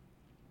on.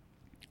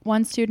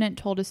 One student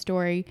told a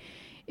story.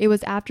 It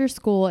was after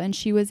school, and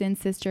she was in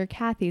Sister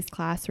Kathy's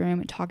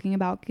classroom talking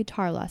about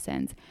guitar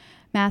lessons.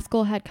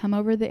 Maskell had come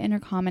over the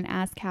intercom and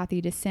asked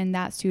Kathy to send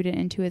that student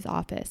into his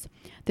office.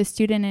 The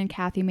student and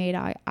Kathy made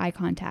eye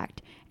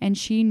contact, and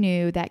she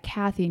knew that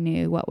Kathy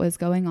knew what was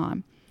going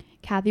on.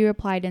 Kathy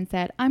replied and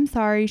said, "I'm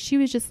sorry, she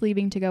was just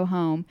leaving to go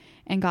home,"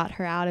 and got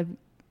her out of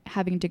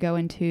having to go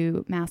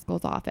into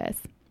Maskell's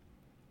office.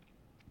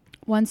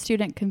 One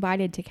student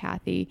confided to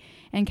Kathy,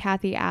 and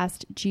Kathy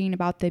asked Jean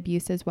about the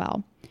abuse as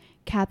well.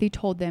 Kathy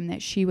told them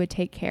that she would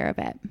take care of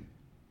it.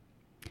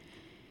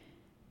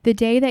 The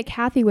day that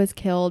Kathy was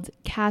killed,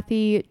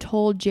 Kathy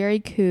told Jerry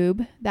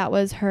Koob, that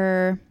was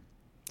her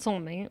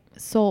soulmate,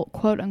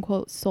 quote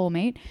unquote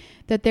soulmate,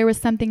 that there was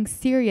something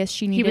serious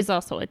she needed. He was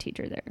also a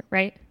teacher there,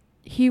 right?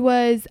 He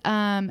was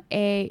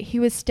he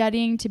was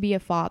studying to be a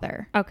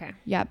father. Okay.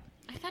 Yep.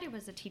 I thought he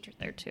was a teacher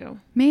there too.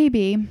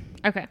 Maybe.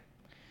 Okay.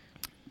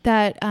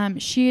 That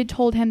she had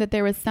told him that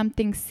there was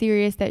something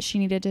serious that she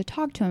needed to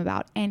talk to him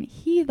about, and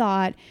he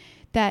thought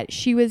that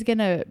she was going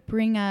to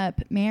bring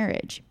up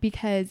marriage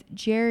because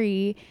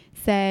Jerry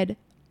said,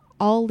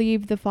 "I'll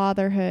leave the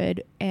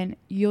fatherhood, and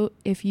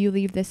if you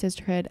leave the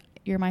sisterhood,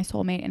 you're my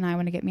soulmate and I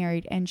want to get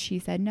married." And she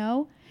said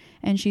no.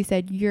 And she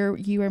said,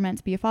 you were meant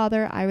to be a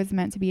father. I was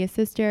meant to be a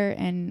sister,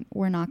 and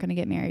we're not going to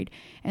get married.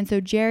 And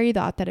so Jerry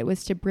thought that it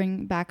was to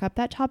bring back up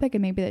that topic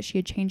and maybe that she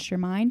had changed her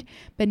mind.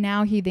 But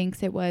now he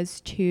thinks it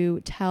was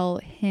to tell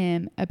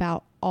him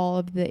about all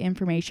of the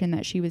information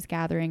that she was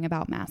gathering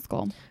about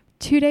Maskell.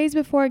 2 days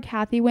before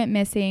Kathy went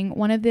missing,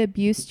 one of the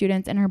abused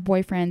students and her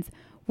boyfriends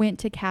went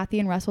to Kathy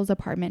and Russell's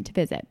apartment to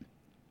visit.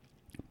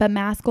 But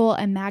Maskell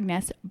and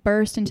Magnus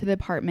burst into the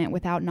apartment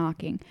without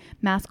knocking.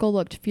 Maskell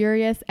looked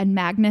furious and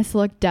Magnus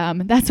looked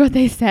dumb. That's what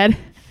they said.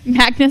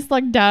 Magnus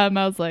looked dumb.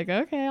 I was like,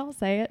 okay, I'll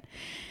say it.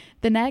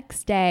 The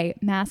next day,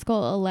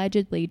 Maskell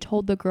allegedly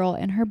told the girl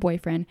and her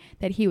boyfriend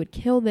that he would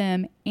kill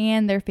them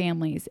and their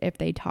families if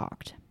they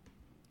talked.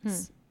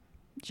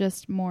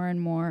 Just more and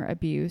more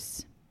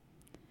abuse.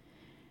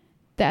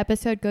 The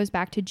episode goes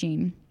back to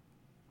Jean.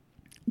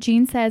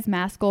 Jean says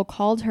Maskell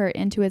called her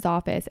into his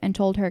office and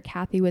told her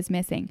Kathy was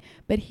missing,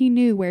 but he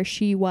knew where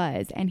she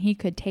was and he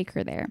could take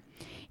her there.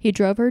 He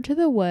drove her to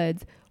the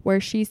woods where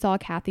she saw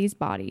Kathy's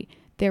body.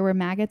 There were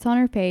maggots on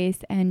her face,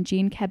 and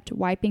Jean kept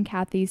wiping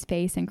Kathy's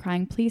face and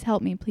crying, "Please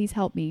help me, please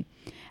help me."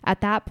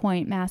 At that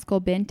point, Maskell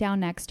bent down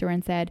next to her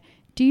and said,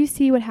 "Do you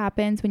see what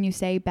happens when you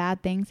say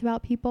bad things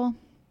about people?"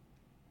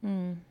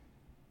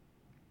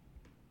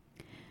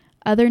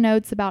 Other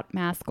notes about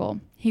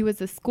Maskell. He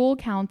was a school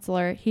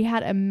counselor. He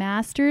had a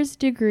master's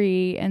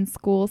degree in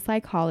school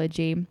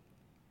psychology.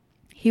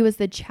 He was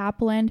the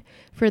chaplain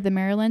for the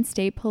Maryland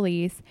State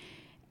Police.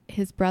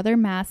 His brother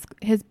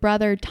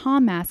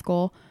Tom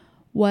Maskell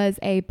was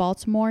a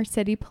Baltimore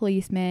City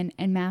policeman,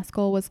 and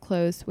Maskell was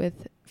close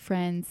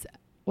friends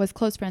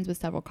with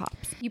several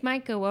cops. You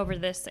might go over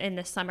this in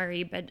the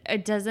summary, but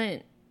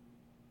doesn't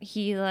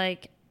he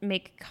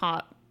make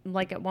cop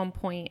at one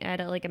point at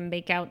a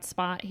makeout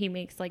spot? He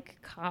makes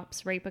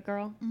cops rape a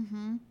girl.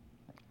 Mm-hmm.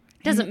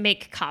 Doesn't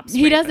make cops.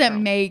 He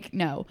doesn't make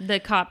no. The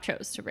cop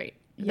chose to rape.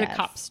 Yes. The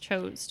cops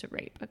chose to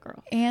rape a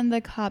girl. And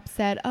the cop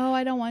said, "Oh,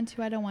 I don't want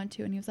to.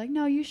 And he was like,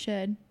 "No, you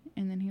should."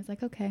 And then he was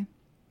like, "Okay."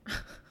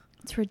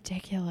 It's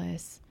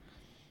ridiculous.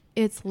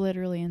 It's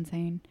literally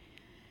insane.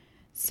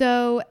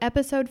 So,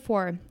 episode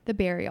 4, the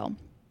burial.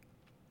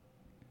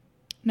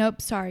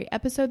 Nope, sorry.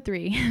 Episode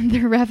 3,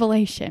 the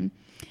revelation.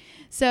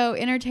 So,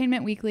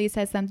 Entertainment Weekly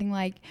says something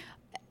like,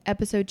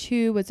 episode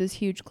 2 was this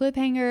huge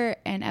cliffhanger,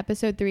 and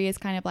episode 3 is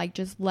kind of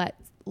just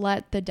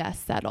let the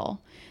dust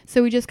settle.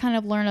 So we just kind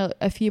of learn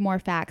a few more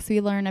facts. We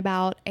learn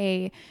about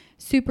a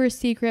super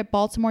secret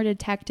Baltimore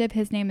detective.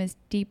 His name is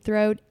Deep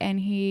Throat,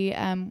 and he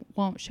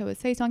won't show his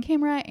face on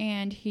camera,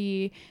 and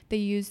they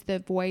use the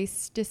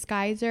voice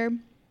disguiser,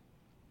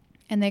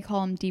 and they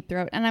call him Deep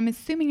Throat. And I'm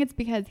assuming it's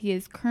because he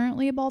is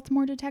currently a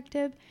Baltimore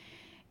detective,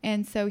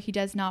 and so he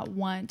does not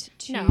want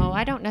to. No,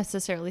 I don't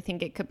necessarily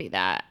think it could be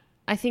that.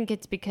 I think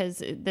it's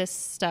because this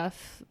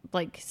stuff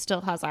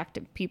still has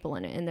active people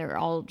in it, and they're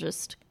all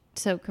just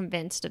so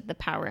convinced of the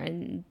power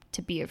and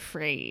to be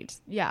afraid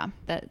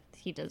that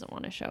he doesn't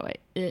want to show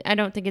it. I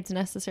don't think it's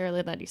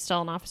necessarily that he's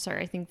still an officer.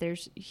 I think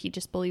he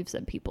just believes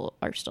that people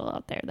are still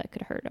out there that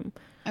could hurt him.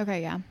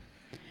 Okay, yeah.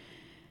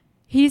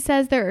 He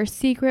says there are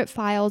secret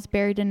files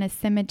buried in a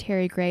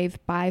cemetery grave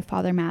by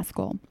Father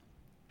Maskell,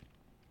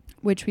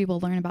 which we will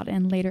learn about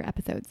in later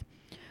episodes.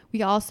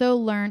 We also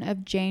learn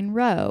of Jane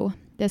Roe.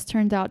 This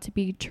turns out to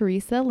be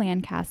Teresa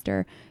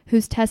Lancaster,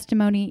 whose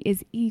testimony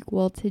is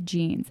equal to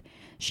Jean's.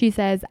 She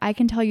says, "I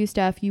can tell you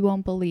stuff you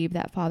won't believe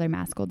that Father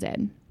Maskell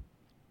did."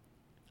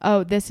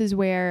 Oh, this is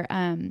where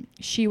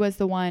she was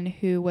the one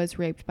who was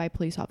raped by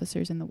police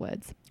officers in the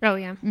woods. Oh,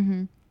 yeah.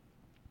 Mm-hmm.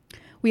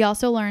 We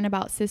also learn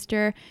about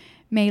Sister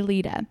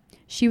Maylita.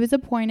 She was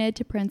appointed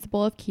to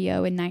principal of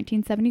Keogh in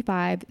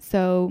 1975,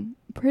 so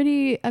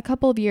a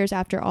couple of years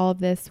after all of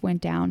this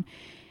went down.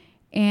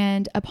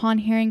 And upon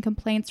hearing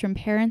complaints from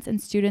parents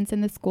and students in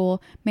the school,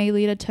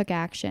 Maylita took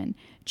action.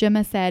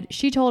 Gemma said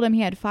she told him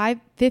he had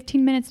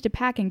 15 minutes to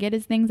pack and get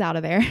his things out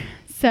of there.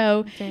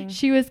 So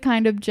she was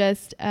kind of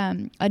just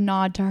a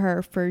nod to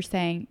her for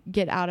saying,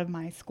 "Get out of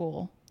my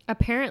school."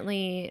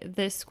 Apparently,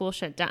 this school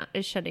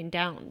is shutting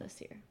down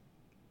this year.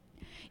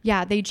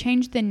 Yeah, they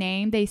changed the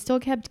name. They still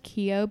kept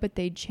Keogh, but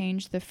they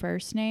changed the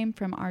first name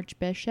from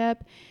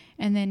Archbishop.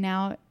 And then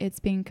now it's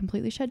being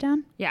completely shut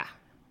down? Yeah.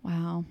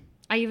 Wow.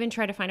 I even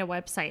tried to find a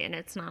website, and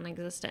it's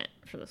non-existent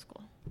for the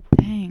school.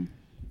 Dang.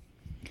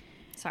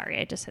 Sorry,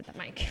 I just hit the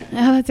mic.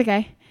 Oh, that's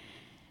okay.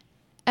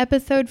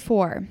 Episode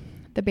 4,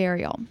 the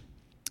burial.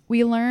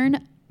 We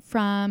learn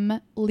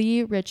from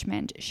Lee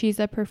Richmond.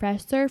 She's a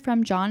professor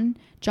from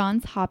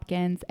Johns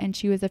Hopkins, and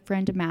she was a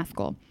friend of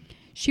Maskell.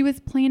 She was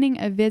planning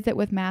a visit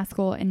with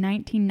Maskell in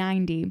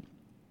 1990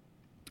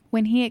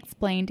 when he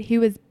explained he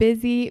was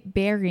busy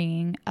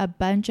burying a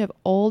bunch of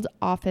old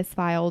office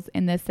files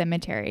in the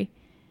cemetery.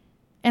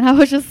 And I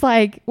was just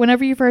like,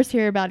 whenever you first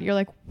hear about it, you're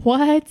like,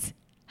 what?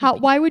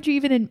 Why would you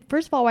even,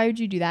 first of all, why would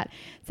you do that?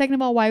 Second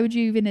of all, why would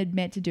you even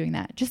admit to doing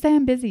that? Just say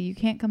I'm busy. You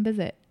can't come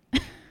visit.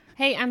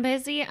 Hey, I'm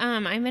busy.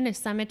 I'm in a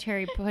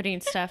cemetery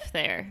putting stuff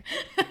there.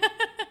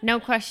 No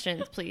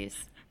questions,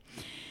 please.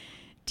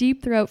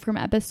 Deep Throat from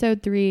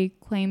episode 3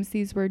 claims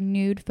these were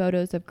nude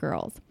photos of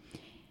girls.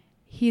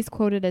 He's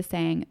quoted as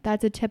saying,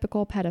 "That's a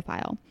typical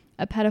pedophile.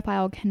 A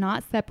pedophile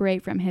cannot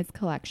separate from his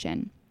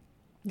collection.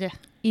 Yeah.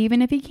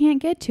 Even if he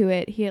can't get to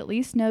it, he at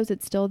least knows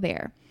it's still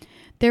there.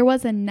 There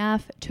was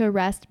enough to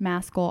arrest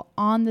Maskell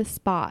on the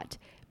spot,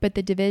 but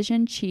the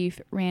division chief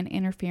ran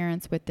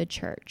interference with the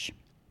church."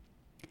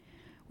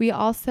 We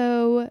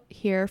also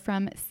hear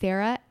from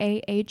Sarah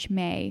A.H.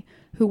 May,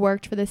 who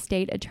worked for the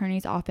state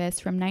attorney's office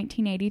from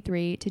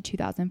 1983 to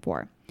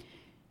 2004.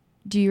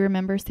 Do you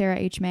remember Sarah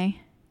H.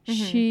 May?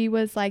 Mm-hmm. She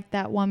was like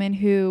that woman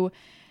who,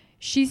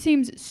 she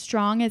seems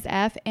strong as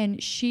F, and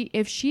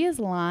if she is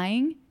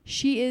lying,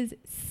 she is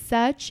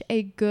such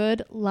a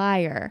good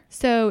liar.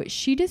 So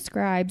she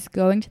describes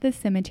going to the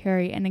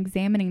cemetery and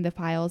examining the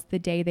files the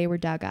day they were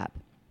dug up.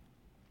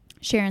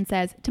 Sharon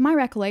says, "To my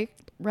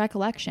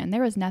recollection,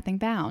 there was nothing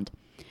found.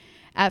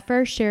 At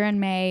first, Sharon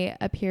May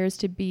appears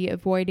to be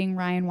avoiding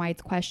Ryan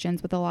White's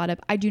questions with a lot of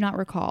 "I do not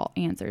recall"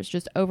 answers,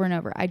 just over and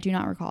over. "I do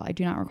not recall. I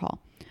do not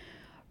recall."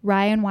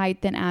 Ryan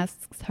White then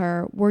asks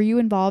her, "Were you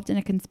involved in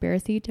a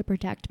conspiracy to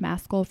protect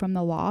Maskell from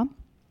the law?"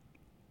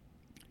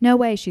 "No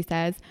way," she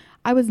says.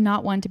 "I was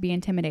not one to be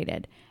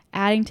intimidated,"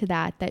 adding to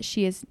that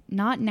she is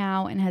not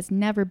now and has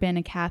never been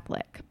a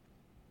Catholic.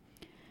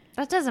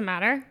 That doesn't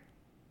matter.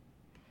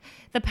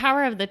 The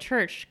power of the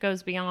church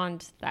goes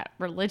beyond that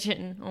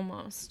religion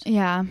almost.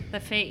 Yeah. The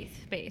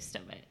faith based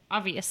of it,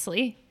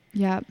 obviously.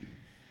 Yep.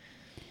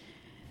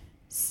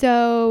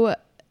 So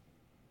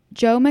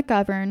Joe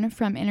McGovern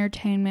from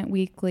Entertainment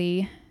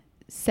Weekly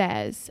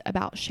says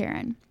about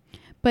Sharon,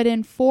 "But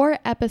in 4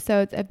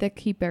 episodes of The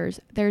Keepers,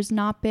 there's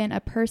not been a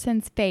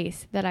person's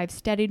face that I've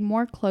studied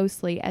more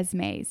closely as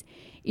May's.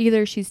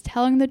 Either she's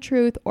telling the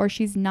truth or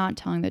she's not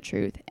telling the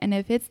truth. And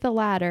if it's the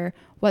latter,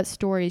 what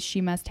stories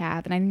she must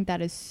have." And I think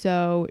that is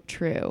so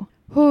true.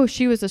 Oh,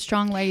 she was a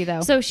strong lady,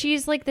 though. So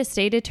she's like the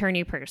state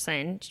attorney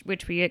person,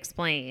 which we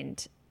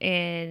explained.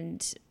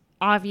 And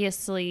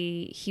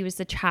obviously he was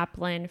the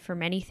chaplain for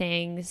many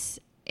things.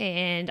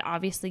 And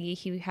obviously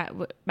he had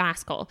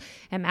Maskell.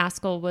 And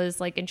Maskell was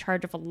like in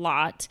charge of a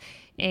lot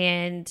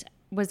and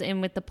was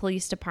in with the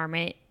police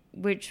department,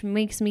 which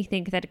makes me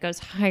think that it goes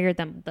higher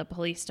than the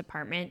police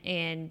department.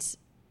 And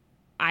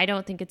I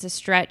don't think it's a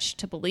stretch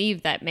to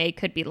believe that May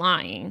could be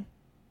lying.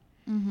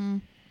 Mm-hmm.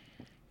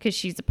 Because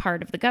she's a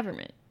part of the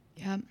government.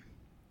 Yep.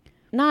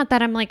 Not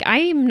that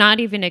I'm not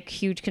even a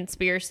huge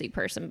conspiracy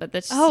person, but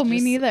this. Oh,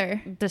 me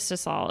neither. This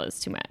just all is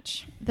too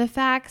much. The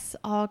facts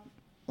all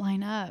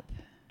line up.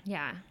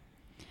 Yeah.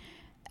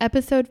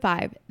 Episode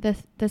 5,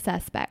 the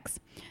suspects.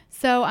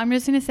 So I'm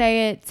just going to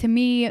say it. To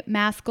me,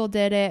 Maskell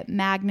did it.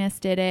 Magnus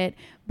did it.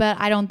 But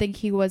I don't think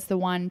he was the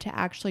one to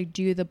actually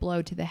do the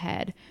blow to the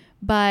head.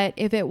 But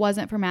if it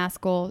wasn't for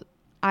Maskell,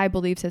 I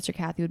believe Sister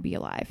Kathy would be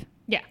alive.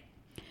 Yeah.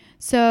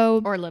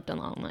 So, or lived a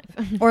long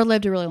life. Or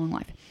lived a really long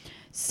life.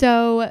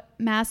 So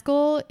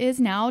Maskell is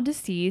now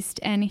deceased,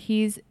 and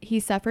he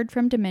suffered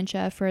from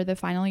dementia for the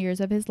final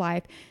years of his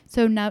life.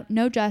 So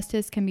no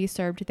justice can be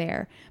served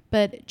there,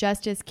 but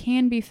justice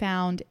can be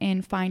found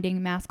in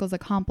finding Maskell's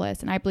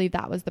accomplice. And I believe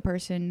that was the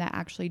person that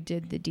actually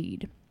did the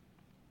deed.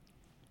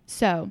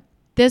 So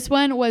this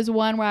one was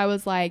one where I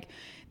was like,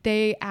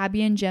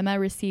 Abby and Gemma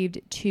received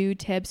 2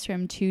 tips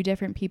from 2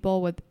 different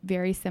people with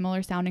very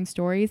similar sounding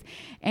stories.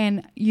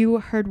 And you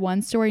heard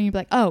one story and you'd be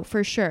like, oh,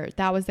 for sure,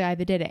 that was the guy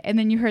that did it. And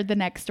then you heard the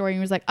next story and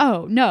you was like,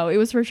 oh, no, it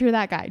was for sure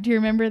that guy. Do you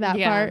remember that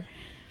part?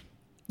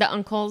 The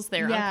uncles,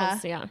 their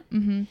uncles, yeah.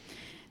 Mm-hmm.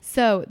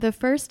 So the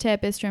first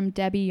tip is from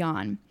Debbie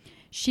Yon.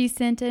 She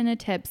sent in a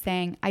tip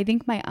saying, "I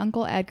think my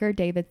Uncle Edgar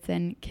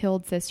Davidson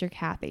killed Sister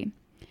Kathy."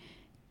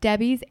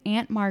 Debbie's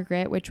Aunt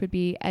Margaret, which would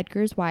be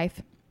Edgar's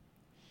wife,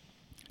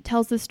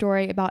 tells the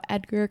story about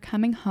Edgar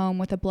coming home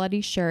with a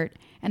bloody shirt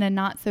and a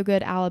not so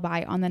good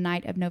alibi on the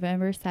night of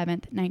November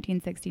 7th,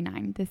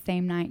 1969, the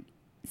same night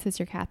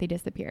Sister Kathy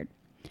disappeared.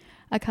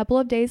 A couple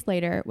of days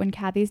later, when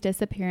Kathy's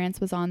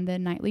disappearance was on the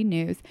nightly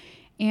news,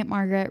 Aunt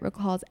Margaret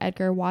recalls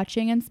Edgar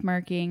watching and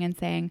smirking and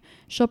saying,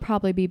 "She'll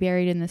probably be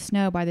buried in the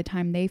snow by the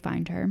time they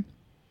find her."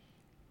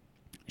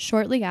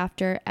 Shortly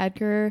after,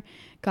 Edgar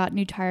got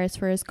new tires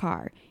for his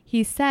car.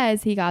 He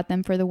says he got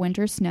them for the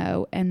winter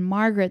snow, and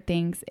Margaret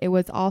thinks it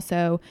was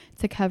also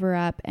to cover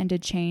up and to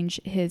change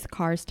his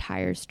car's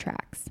tires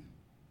tracks.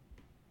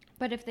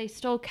 But if they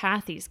stole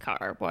Kathy's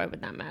car, why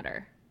would that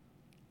matter?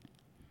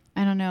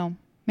 I don't know.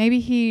 Maybe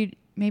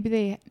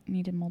they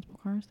needed multiple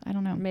cars. I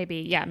don't know.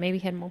 Maybe he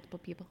had multiple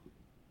people.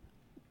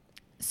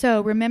 So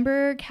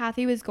remember,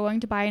 Kathy was going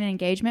to buy an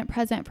engagement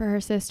present for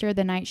her sister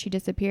the night she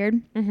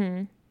disappeared?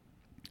 Mm-hmm.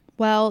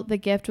 Well, the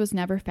gift was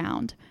never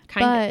found.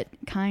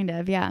 Kind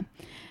of, yeah.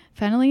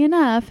 Funnily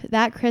enough,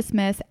 that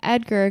Christmas,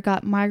 Edgar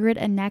got Margaret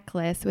a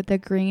necklace with a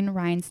green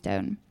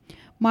rhinestone.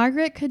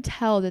 Margaret could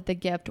tell that the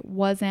gift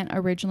wasn't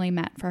originally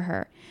meant for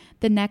her.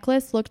 The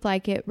necklace looked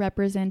like it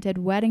represented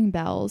wedding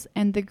bells,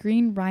 and the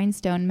green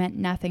rhinestone meant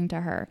nothing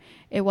to her.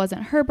 It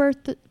wasn't her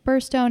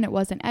birthstone. It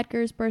wasn't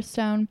Edgar's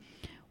birthstone.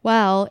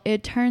 Well,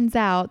 it turns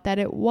out that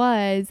it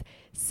was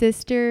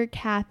Sister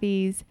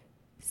Kathy's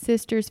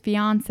sister's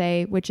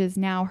fiance, which is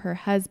now her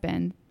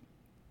husband,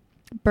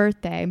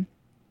 birthday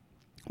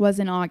was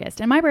in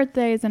August. And my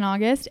birthday is in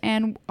August,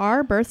 and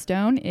our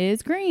birthstone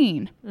is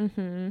green.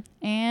 Mm-hmm.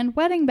 And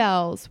wedding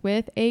bells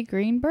with a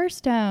green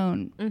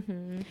birthstone.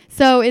 Mm-hmm.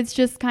 So it's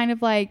just kind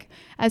of like,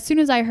 as soon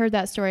as I heard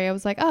that story, I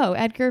was like, oh,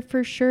 Edgar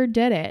for sure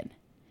did it.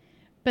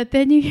 But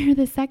then you hear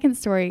the second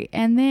story,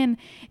 and then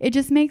it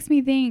just makes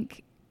me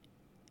think,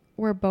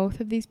 were both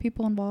of these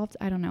people involved?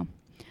 I don't know.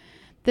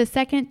 The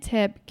second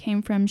tip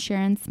came from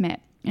Sharon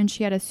Smith, and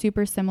she had a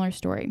super similar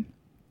story.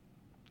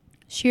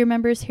 She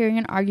remembers hearing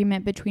an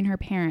argument between her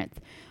parents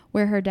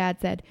where her dad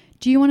said,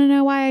 "Do you want to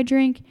know why I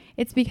drink?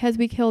 It's because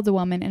we killed a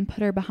woman and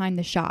put her behind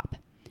the shop."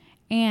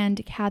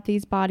 And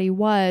Kathy's body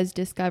was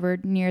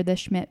discovered near the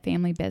Schmidt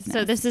family business.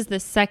 So this is the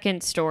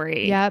second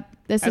story. Yep.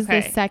 This is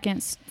the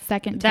second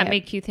tip. That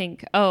make you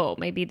think, oh,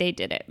 maybe they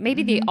did it.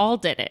 Maybe they all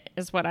did it,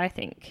 is what I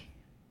think.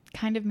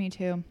 Kind of me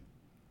too.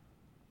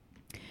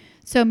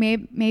 So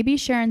maybe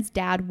Sharon's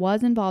dad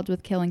was involved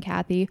with killing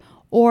Kathy,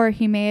 or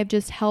he may have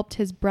just helped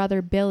his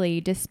brother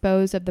Billy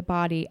dispose of the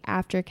body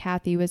after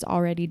Kathy was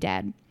already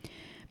dead.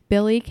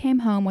 Billy came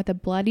home with a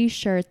bloody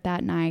shirt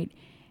that night,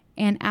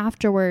 and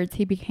afterwards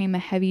he became a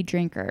heavy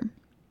drinker.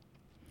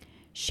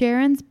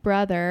 Sharon's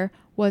brother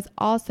was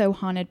also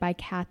haunted by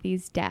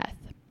Kathy's death.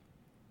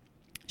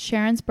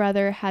 Sharon's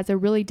brother has a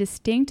really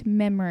distinct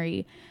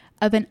memory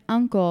of an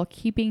uncle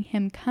keeping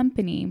him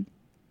company,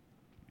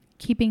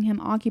 keeping him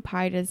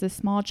occupied as a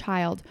small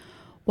child,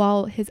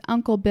 while his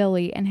Uncle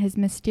Billy and his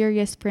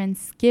mysterious friend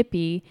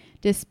Skippy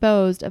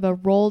disposed of a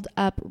rolled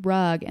up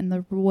rug in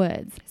the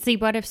woods. See,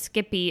 what if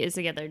Skippy is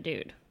the other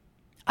dude?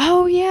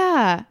 Oh,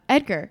 yeah.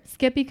 Edgar.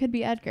 Skippy could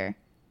be Edgar.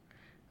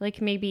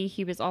 Like maybe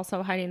he was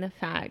also hiding the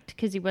fact,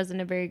 because he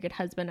wasn't a very good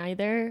husband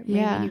either. Maybe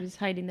Yeah. he was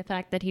hiding the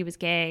fact that he was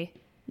gay.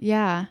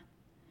 Yeah.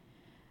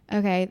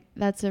 Okay,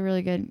 that's a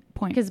really good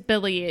point. Because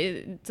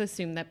it's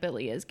assumed that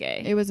Billy is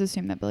gay. It was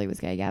assumed that Billy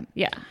was gay, yeah.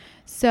 Yeah.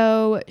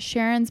 So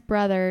Sharon's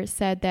brother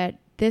said that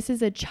this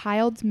is a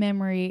child's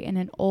memory in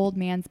an old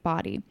man's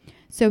body.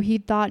 So he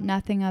thought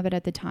nothing of it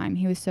at the time.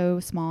 He was so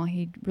small,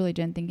 he really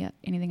didn't think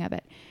anything of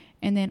it.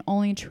 And then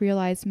only to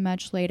realize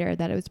much later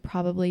that it was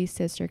probably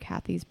Sister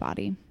Kathy's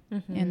body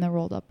in the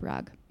rolled up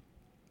rug.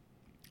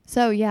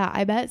 So yeah,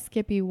 I bet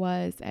Skippy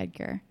was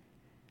Edgar.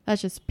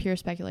 That's just pure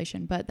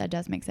speculation, but that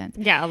does make sense.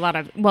 Yeah,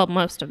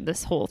 most of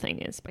this whole thing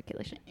is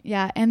speculation.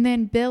 Yeah, and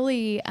then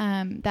Billy,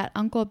 that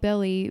Uncle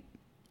Billy,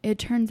 it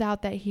turns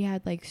out that he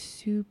had like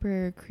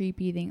super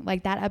creepy thing.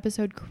 Like that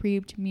episode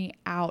creeped me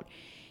out.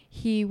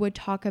 He would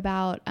talk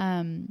about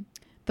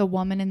the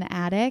woman in the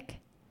attic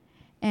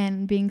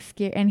and being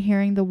scared and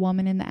hearing the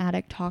woman in the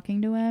attic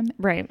talking to him.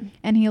 Right.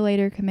 And he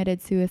later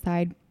committed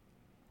suicide.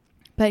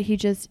 But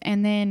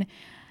and then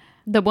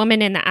the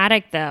woman in the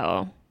attic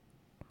though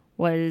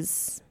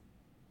was...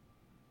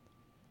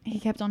 He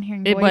kept on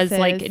hearing voices. It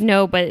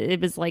was but it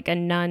was like a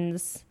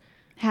nun's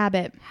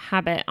habit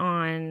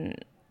on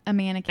a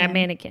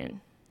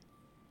mannequin.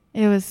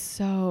 It was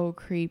so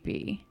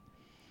creepy.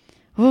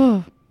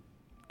 Oh,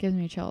 gives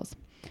me chills.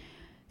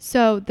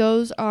 So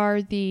those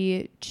are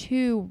the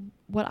two,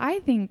 what I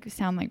think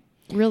sound like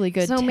really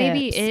good tips. So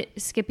maybe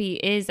Skippy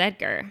is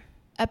Edgar.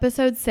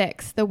 Episode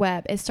 6, The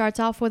Web. It starts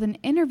off with an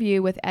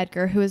interview with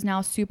Edgar, who is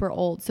now super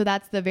old. So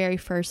that's the very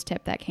first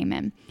tip that came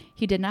in.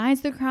 He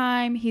denies the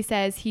crime. He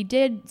says he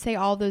did say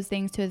all those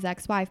things to his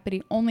ex-wife, but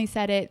he only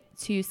said it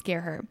to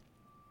scare her.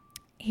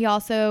 He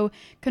also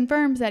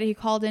confirms that he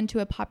called into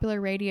a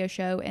popular radio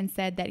show and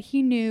said that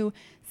he knew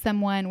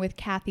someone with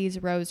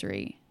Kathy's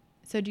rosary.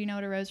 So do you know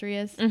what a rosary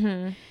is?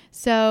 Mm-hmm.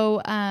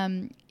 So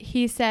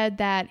he said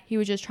that he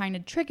was just trying to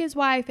trick his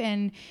wife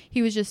and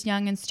he was just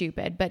young and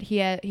stupid. But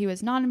he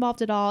was not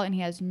involved at all, and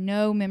he has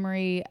no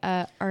memory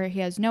or he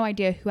has no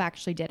idea who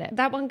actually did it.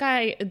 That one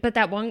guy,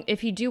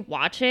 if you do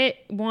watch it,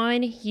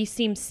 he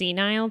seems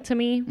senile to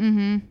me.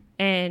 Mm-hmm.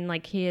 And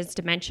like he has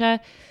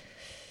dementia.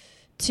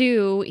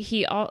 2,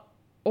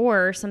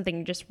 or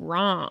something just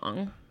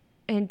wrong.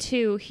 And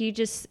 2, he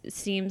just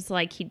seems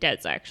like he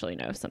does actually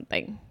know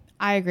something.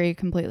 I agree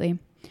completely.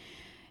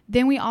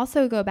 Then we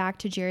also go back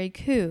to Jerry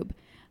Koob.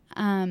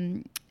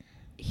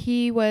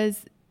 He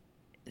was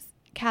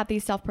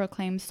Kathy's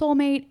self-proclaimed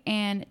soulmate,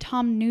 and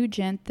Tom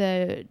Nugent,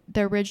 the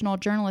original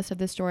journalist of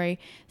the story,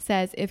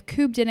 says if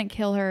Koob didn't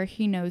kill her,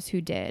 he knows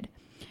who did.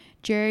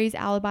 Jerry's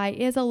alibi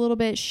is a little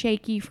bit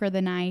shaky for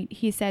the night.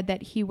 He said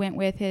that he went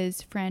with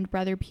his friend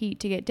Brother Pete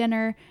to get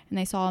dinner, and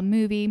they saw a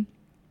movie.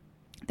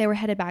 They were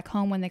headed back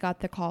home when they got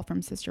the call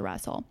from Sister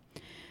Russell.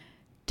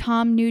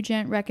 Tom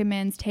Nugent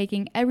recommends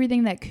taking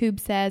everything that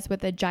Koob says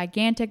with a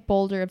gigantic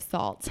boulder of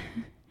salt.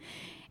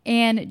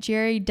 And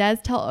Jerry does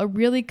tell a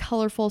really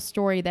colorful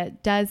story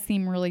that does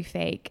seem really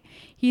fake.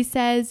 He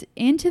says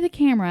into the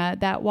camera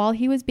that while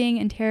he was being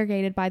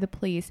interrogated by the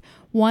police,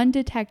 one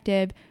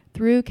detective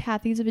threw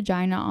Kathy's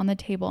vagina on the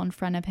table in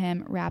front of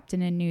him, wrapped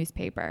in a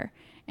newspaper.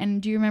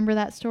 And do you remember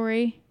that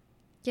story?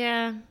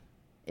 Yeah.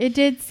 It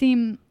did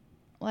seem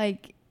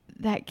like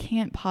that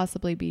can't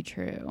possibly be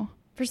true.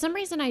 For some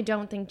reason, I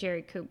don't think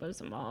Jerry Koob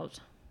was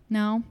involved.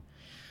 No?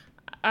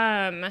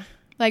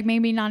 Like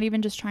maybe not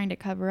even just trying to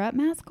cover up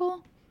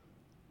Maskell?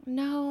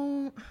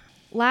 No.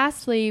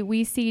 Lastly,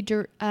 we see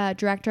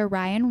director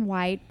Ryan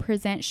White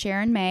present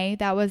Sharon May,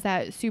 that was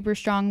that super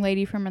strong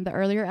lady from the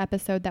earlier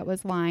episode that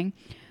was lying,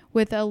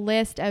 with a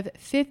list of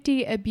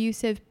 50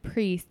 abusive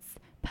priests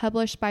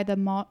published by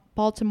the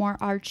Baltimore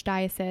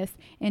Archdiocese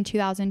in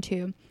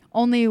 2002.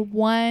 Only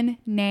one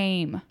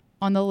name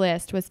on the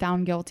list was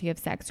found guilty of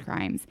sex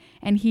crimes,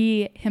 and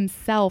he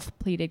himself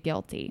pleaded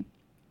guilty.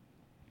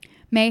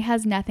 May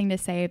has nothing to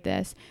say of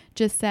this,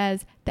 just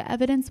says the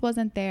evidence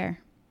wasn't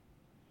there.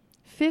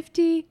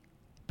 50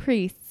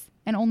 priests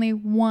and only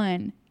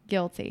one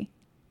guilty.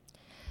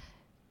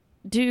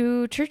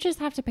 Do churches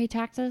have to pay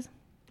taxes?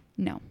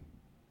 No.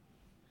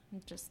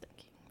 I'm just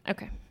thinking.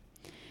 Okay.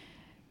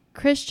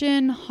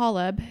 Christian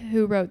Holub,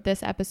 who wrote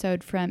this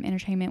episode from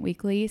Entertainment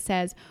Weekly,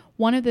 says,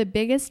 one of the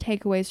biggest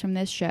takeaways from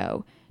this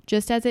show,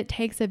 Just as it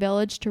takes a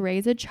village to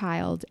raise a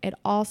child, it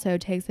also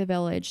takes a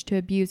village to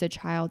abuse a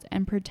child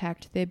and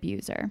protect the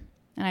abuser.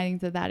 And I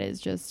think that that is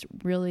just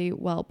really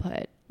well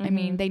put. I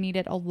mean, they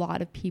needed a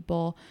lot of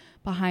people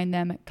behind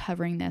them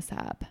covering this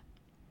up.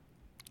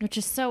 Which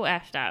is so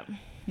effed up.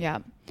 Yeah.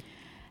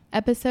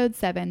 Episode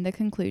 7, the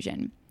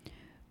conclusion.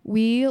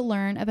 We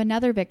learn of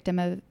another victim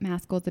of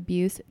Maskell's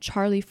abuse,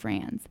 Charlie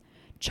Franz.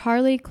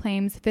 Charlie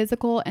claims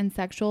physical and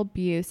sexual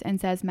abuse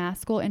and says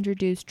Maskell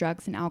introduced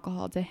drugs and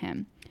alcohol to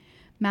him.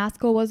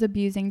 Maskell was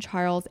abusing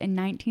Charles in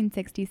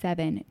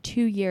 1967,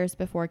 2 years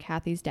before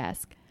Kathy's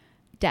death,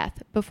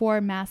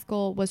 before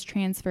Maskell was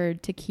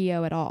transferred to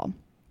Keogh at all.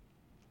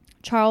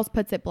 Charles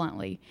puts it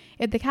bluntly.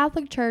 If the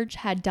Catholic Church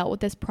had dealt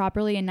with this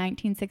properly in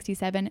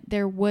 1967,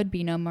 there would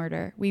be no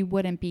murder. We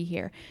wouldn't be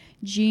here.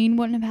 Jean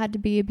wouldn't have had to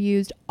be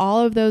abused.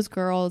 All of those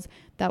girls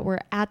that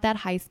were at that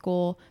high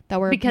school that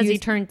were because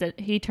abused,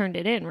 he turned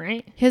it in,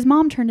 right? His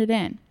mom turned it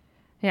in.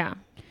 Yeah.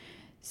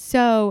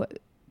 So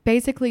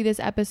basically this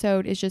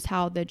episode is just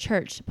how the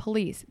church,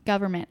 police,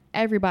 government,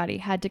 everybody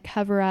had to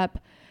cover up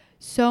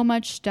so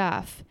much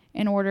stuff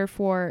in order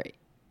for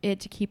it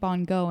to keep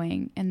on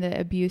going and the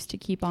abuse to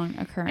keep on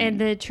occurring.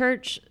 And the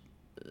church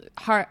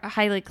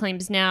highly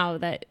claims now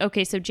that,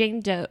 okay, so Jane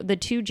Doe, the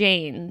two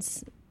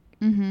Janes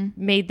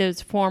made those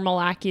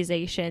formal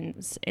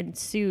accusations and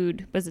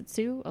sued, was it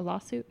sue? A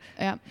lawsuit?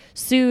 Yeah.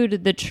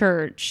 Sued the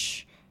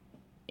church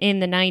in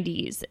the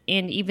 90s.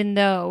 And even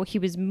though he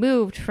was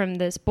moved from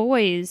this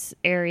boys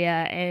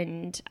area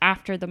and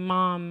after the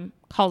mom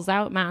calls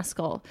out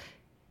Maskell,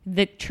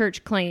 the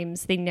church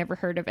claims they never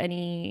heard of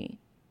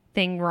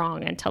anything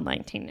wrong until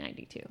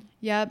 1992.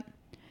 Yep.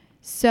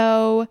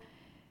 So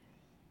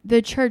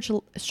the church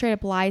straight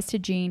up lies to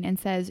Jean and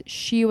says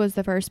she was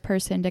the first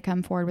person to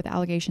come forward with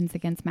allegations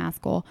against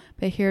Maskell.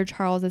 But here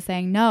Charles is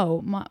saying,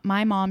 no,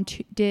 my mom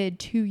did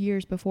 2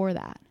 years before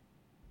that.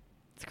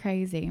 It's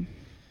crazy.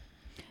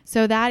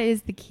 So that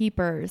is the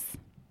Keepers.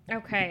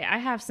 Okay, I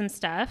have some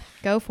stuff.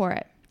 Go for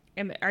it.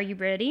 Are you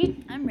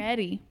ready? I'm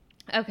ready.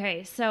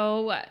 Okay,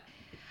 so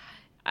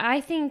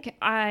I think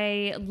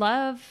I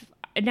love...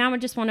 Now I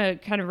just want to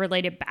kind of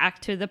relate it back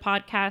to the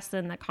podcast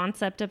and the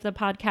concept of the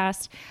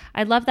podcast.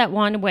 I love that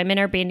women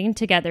are banding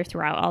together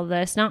throughout all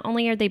this. Not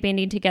only are they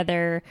banding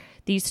together,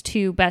 these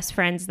two best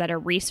friends that are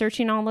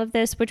researching all of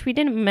this, which we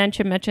didn't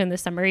mention much in the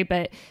summary,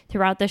 but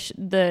throughout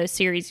the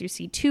series, you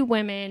see two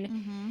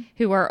women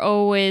who are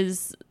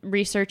always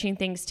researching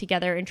things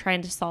together and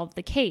trying to solve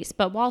the case.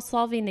 But while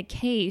solving the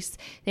case,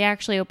 they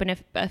actually open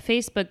a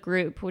Facebook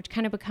group, which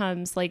kind of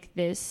becomes like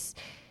this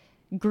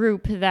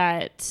group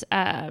that...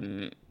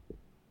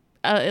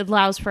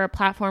 allows for a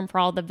platform for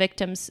all the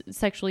victims,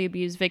 sexually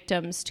abused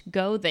victims, to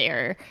go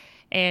there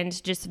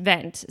and just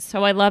vent.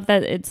 So I love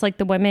that it's like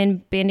the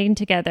women banding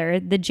together.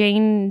 The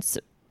Janes,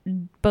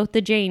 both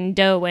the Jane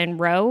Doe and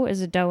Roe,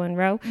 is it Doe and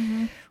Roe,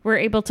 were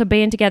able to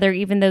band together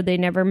even though they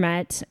never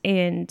met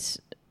and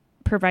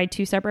provide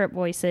two separate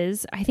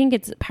voices. I think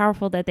it's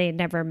powerful that they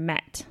never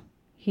met,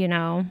 you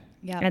know,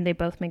 and they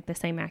both make the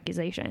same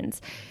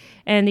accusations.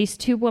 And these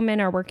two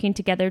women are working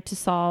together to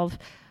solve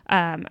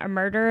a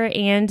murder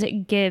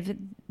and give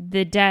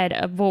the dead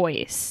a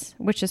voice,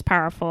 which is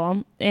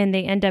powerful. And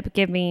they end up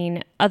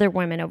giving other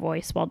women a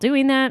voice while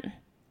doing that.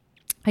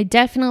 I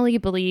definitely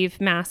believe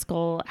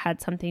Maskell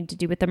had something to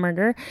do with the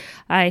murder.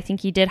 I think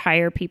he did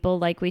hire people.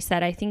 Like we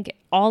said, I think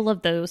all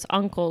of those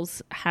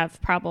uncles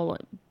have probable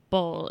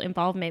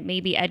involvement.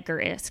 Maybe Edgar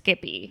is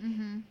Skippy.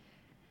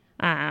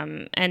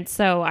 And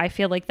so I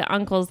feel like the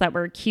uncles that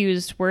were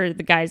accused were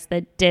the guys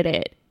that did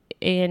it.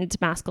 And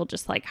Maskell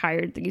just like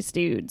hired these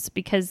dudes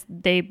because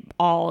they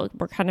all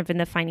were kind of in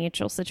the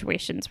financial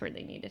situations where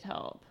they needed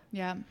help.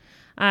 Yeah.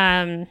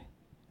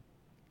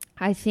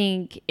 I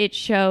think it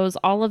shows,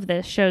 all of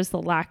this shows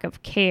the lack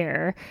of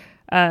care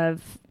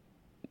of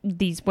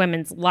these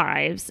women's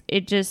lives.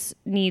 It just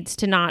needs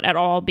to not at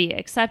all be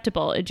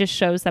acceptable. It just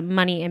shows that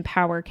money and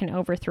power can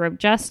overthrow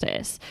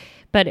justice,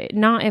 but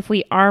not if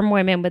we arm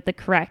women with the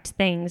correct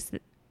things.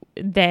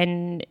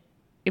 Then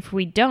if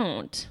we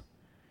don't,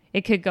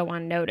 it could go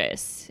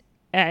unnoticed.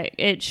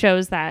 It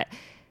shows that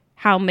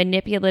how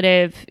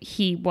manipulative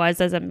he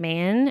was as a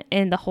man,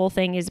 and the whole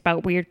thing is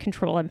about weird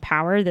control and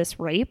power.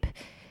 This rape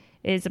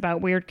is about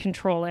weird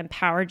control and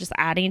power, just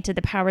adding to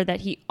the power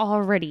that he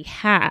already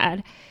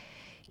had.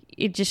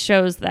 It just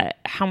shows that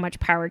how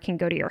much power can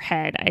go to your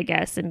head, I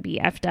guess, and be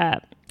effed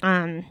up.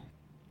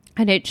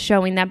 And it's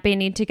showing that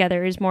banding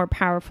together is more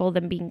powerful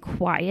than being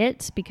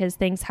quiet, because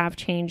things have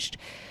changed.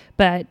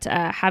 But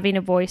having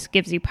a voice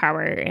gives you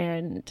power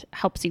and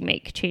helps you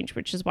make change,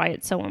 which is why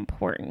it's so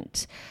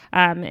important.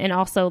 And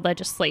also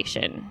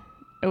legislation.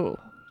 Oh,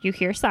 you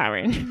hear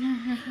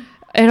siren.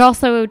 It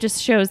also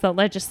just shows that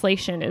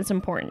legislation is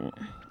important.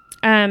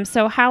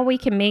 So how we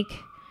can make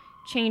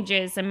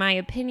changes, in my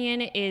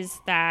opinion, is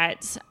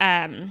that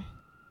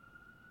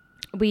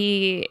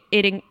we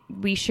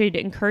should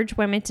encourage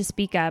women to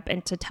speak up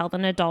and to tell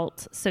an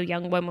adult. So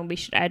young women, we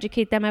should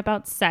educate them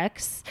about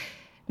sex,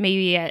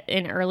 maybe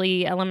in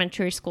early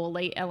elementary school,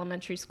 late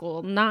elementary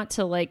school, not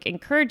to like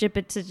encourage it,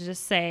 but to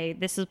just say,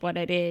 this is what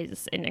it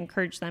is, and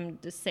encourage them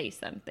to say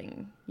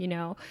something, you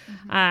know,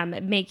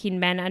 making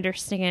men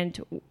understand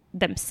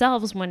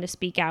themselves when to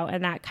speak out,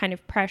 and that kind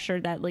of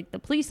pressure that like the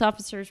police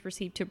officers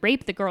received to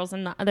rape the girls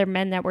and the other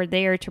men that were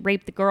there to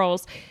rape the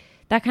girls,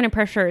 that kind of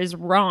pressure is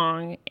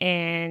wrong.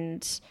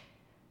 And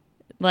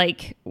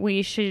like,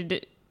 we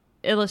should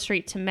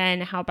illustrate to men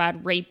how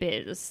bad rape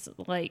is,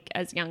 like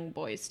as young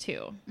boys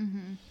too.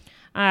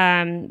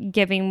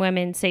 Giving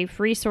women safe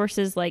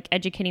resources, like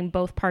educating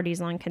both parties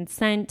on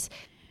consent.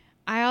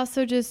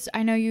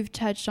 I know you've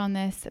touched on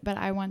this, but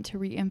I want to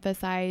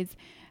reemphasize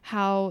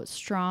how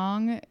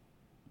strong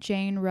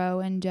Jane Roe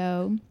and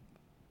Doe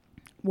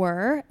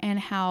were, and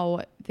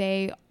how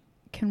they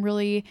can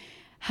really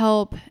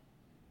help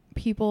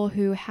people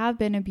who have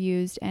been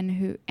abused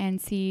and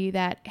see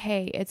that,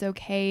 hey, it's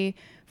okay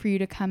for you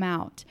to come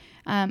out.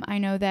 I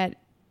know that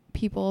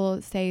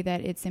people say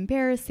that it's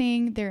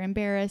embarrassing. They're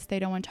embarrassed. They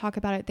don't want to talk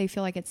about it. They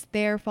feel like it's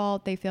their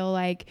fault. They feel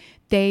like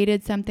they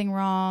did something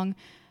wrong.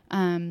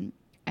 And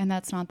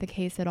that's not the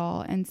case at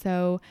all. And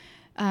so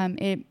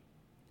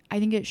I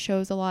think it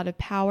shows a lot of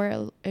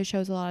power. It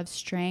shows a lot of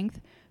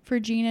strength for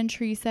Jean and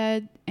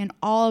Teresa and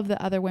all of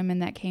the other women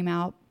that came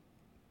out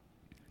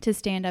to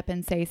stand up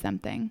and say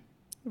something.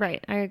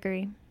 Right. I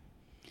agree.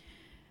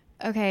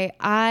 Okay.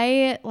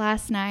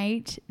 Last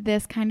night,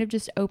 this kind of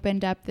just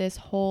opened up this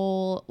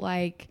whole,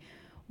 like,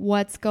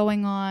 what's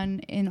going on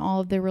in all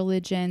of the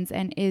religions,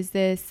 and is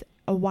this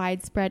a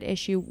widespread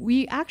issue?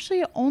 We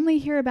actually only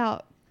hear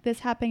about this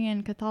happening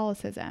in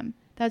Catholicism.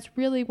 That's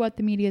really what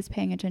the media is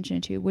paying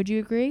attention to. Would you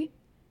agree?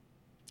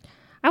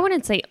 I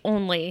wouldn't say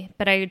only,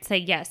 but I would say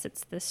yes,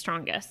 it's the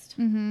strongest.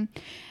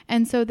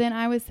 And so then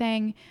I was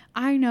saying,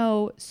 I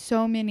know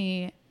so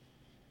many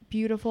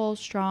beautiful,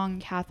 strong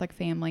Catholic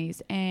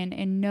families, and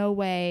in no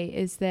way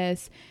is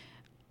this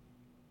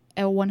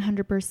a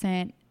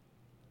 100%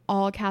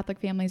 all Catholic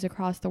families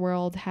across the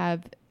world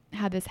have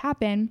had this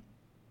happen,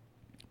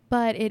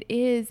 but it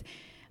is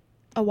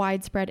a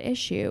widespread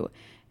issue.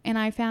 And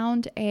I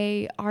found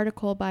a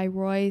article by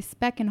Roy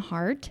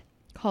Speckenhart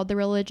called The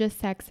Religious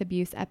Sex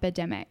Abuse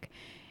Epidemic.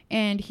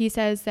 And he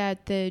says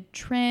that the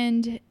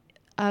trend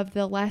of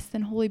the less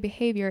than holy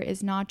behavior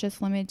is not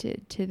just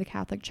limited to the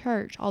Catholic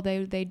Church,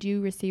 although they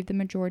do receive the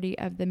majority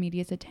of the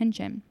media's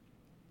attention.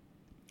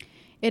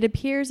 It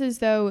appears as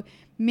though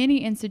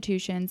many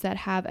institutions that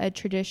have a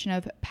tradition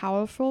of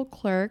powerful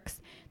clerks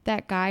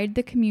that guide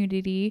the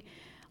community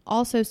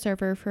also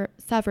suffer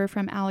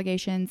from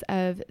allegations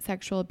of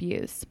sexual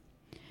abuse.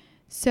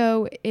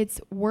 So it's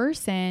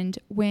worsened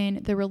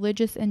when the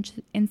religious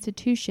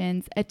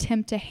institutions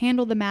attempt to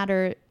handle the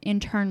matter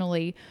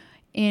internally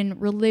in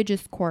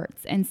religious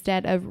courts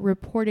instead of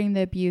reporting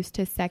the abuse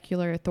to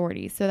secular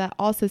authorities. So that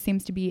also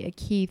seems to be a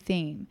key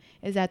theme,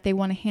 is that they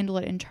want to handle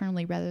it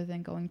internally rather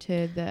than going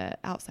to the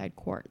outside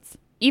courts.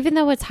 Even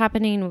though it's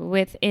happening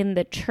within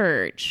the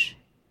church,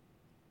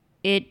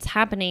 it's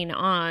happening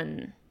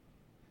on,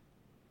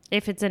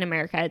 if it's in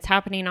America, it's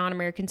happening on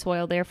American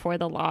soil, therefore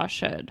the law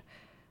should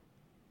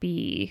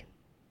be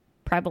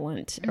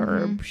prevalent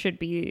or should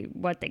be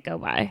what they go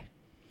by.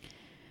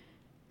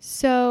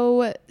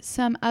 So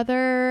some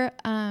other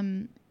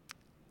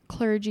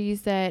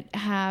clergies that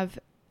have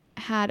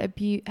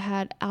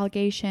had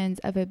allegations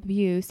of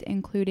abuse,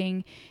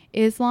 including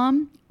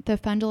Islam, the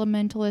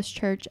Fundamentalist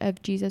Church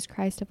of Jesus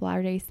Christ of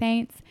Latter-day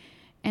Saints,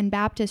 and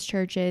Baptist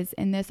churches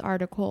in this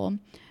article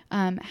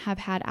have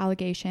had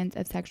allegations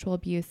of sexual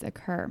abuse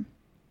occur.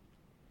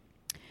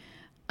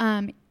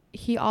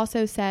 He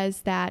also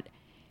says that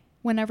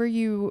whenever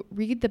you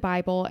read the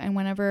Bible and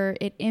whenever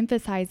it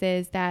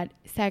emphasizes that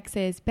sex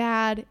is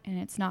bad and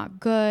it's not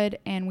good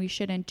and we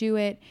shouldn't do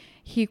it,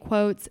 he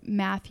quotes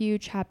Matthew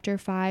chapter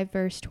 5,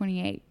 verse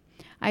 28.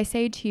 I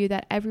say to you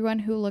that everyone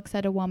who looks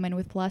at a woman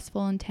with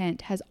lustful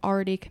intent has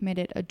already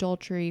committed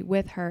adultery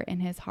with her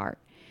in his heart.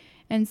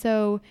 And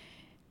so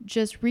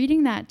just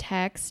reading that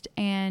text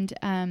and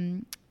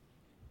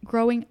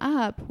growing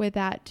up with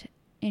that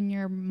in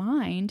your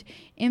mind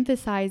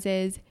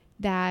emphasizes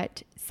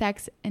that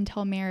sex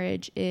until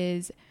marriage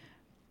is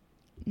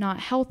not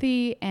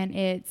healthy, and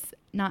it's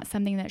not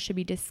something that should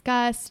be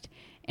discussed,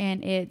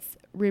 and it's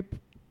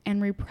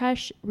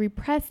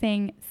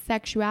repressing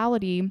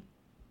sexuality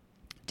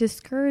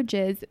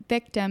discourages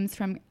victims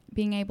from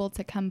being able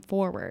to come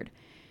forward.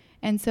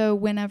 And so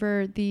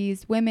whenever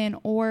these women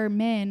or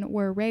men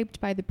were raped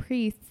by the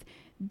priests,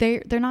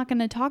 they're not going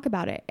to talk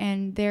about it,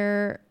 and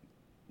they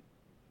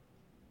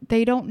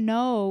don't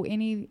know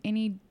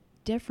any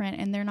different,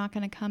 and they're not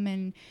going to come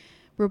and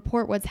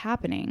report what's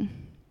happening,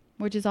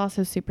 which is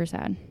also super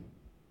sad.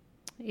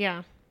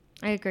 Yeah,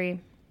 I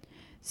agree.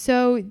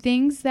 So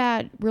things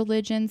that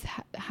religions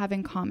have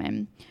in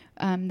common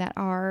that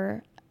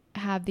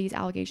have these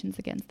allegations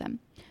against them.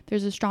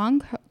 There's a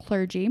strong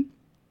clergy.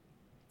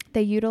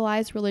 They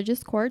utilize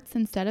religious courts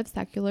instead of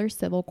secular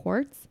civil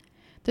courts.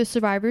 The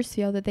survivors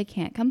feel that they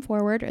can't come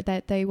forward or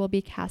that they will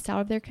be cast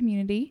out of their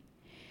community.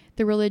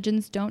 The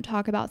religions don't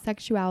talk about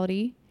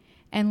sexuality,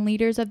 and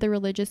leaders of the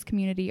religious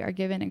community are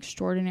given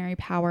extraordinary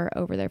power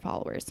over their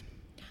followers.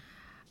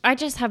 I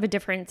just have a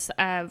difference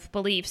of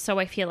belief, so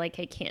I feel like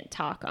I can't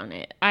talk on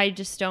it. I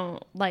just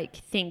don't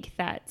think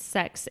that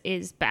sex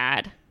is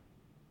bad.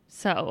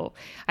 So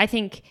I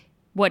think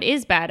what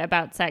is bad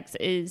about sex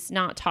is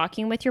not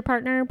talking with your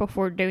partner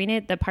before doing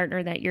it, the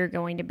partner that you're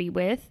going to be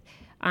with.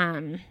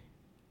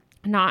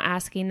 Not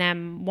asking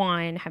them,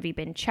 one, have you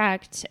been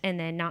checked? And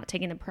then not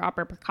taking the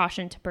proper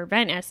precaution to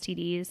prevent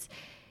STDs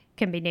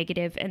can be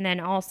negative. And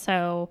then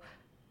also,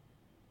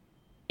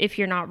 if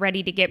you're not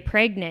ready to get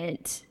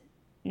pregnant,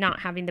 not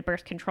having the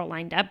birth control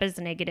lined up is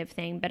a negative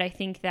thing. But I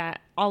think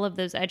that all of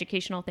those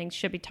educational things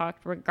should be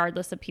talked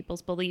regardless of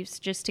people's beliefs,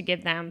 just to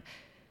give them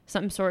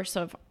some source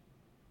of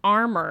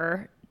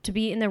armor to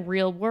be in the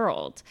real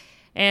world.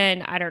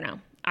 And I don't know.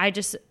 I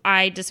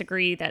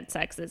disagree that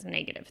sex is a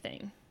negative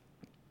thing.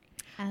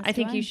 I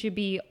think you should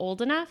be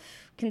old enough,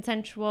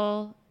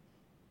 consensual,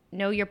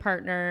 know your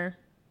partner,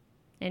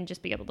 and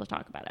just be able to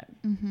talk about it.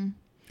 Mm-hmm.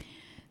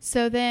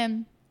 So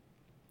then,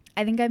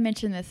 I think I've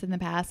mentioned this in the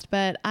past,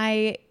 but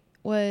I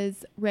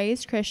was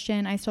raised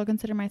Christian. I still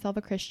consider myself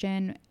a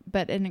Christian,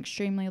 but an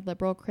extremely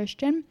liberal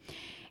Christian.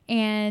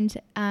 And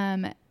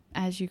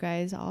as you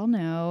guys all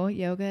know,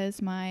 yoga is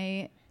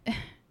my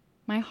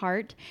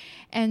heart.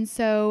 And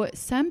so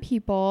some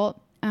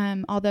people,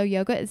 although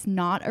yoga is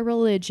not a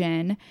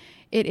religion,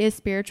 it is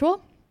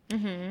spiritual.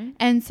 Mm-hmm.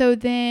 And so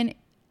then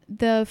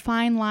the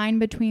fine line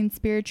between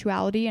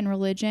spirituality and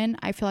religion,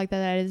 I feel like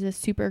that is a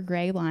super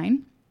gray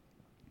line.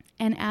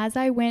 And as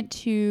I went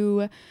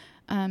to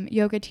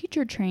yoga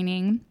teacher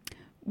training,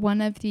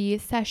 one of the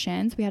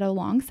sessions, we had a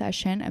long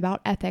session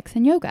about ethics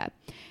in yoga.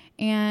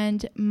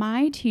 And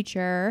my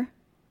teacher,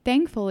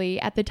 thankfully,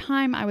 at the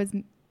time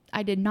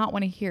I did not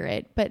want to hear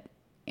it, but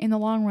in the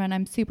long run,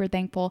 I'm super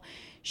thankful.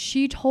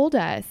 She told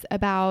us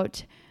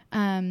about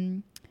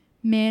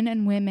men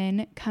and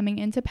women coming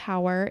into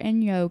power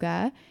in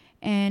yoga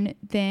and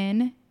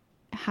then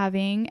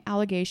having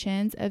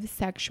allegations of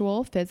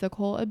sexual,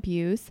 physical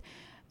abuse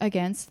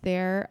against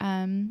their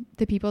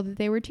the people that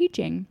they were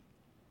teaching.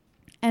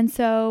 And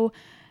so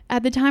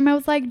at the time I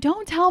was like,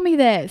 don't tell me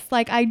this.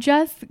 I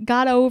just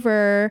got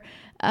over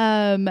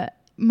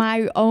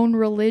my own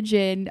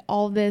religion,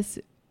 all this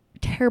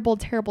terrible,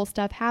 terrible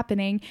stuff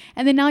happening.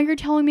 And then now you're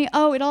telling me,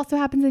 oh, it also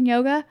happens in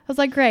yoga? I was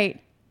like,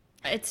 great.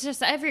 It's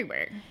just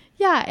everywhere.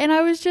 Yeah. And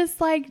I was just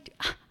like,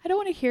 I don't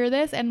want to hear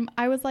this. And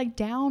I was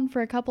down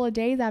for a couple of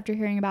days after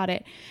hearing about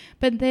it.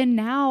 But then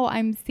now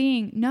I'm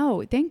seeing,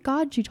 no, thank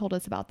God she told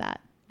us about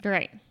that.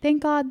 Right.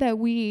 Thank God that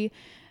we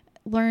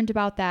learned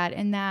about that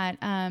and that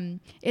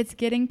it's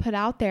getting put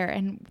out there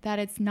and that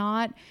it's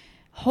not,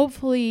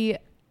 hopefully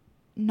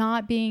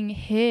not being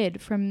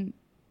hid from,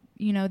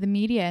 the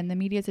media and the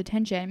media's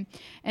attention.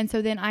 And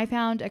so then I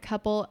found a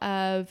couple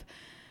of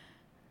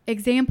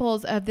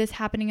examples of this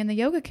happening in the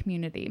yoga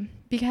community,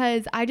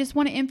 because I just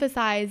want to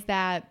emphasize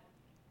that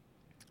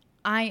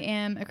I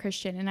am a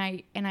Christian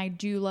and I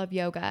do love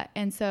yoga.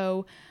 And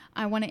so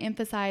I want to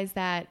emphasize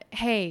that,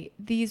 hey,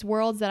 these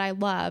worlds that I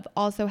love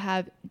also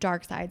have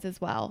dark sides as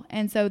well.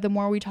 And so the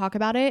more we talk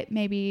about it,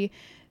 maybe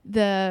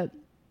the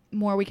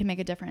more we can make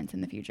a difference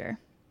in the future.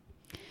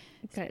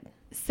 Good.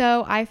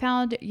 So I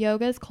found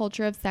Yoga's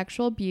Culture of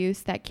Sexual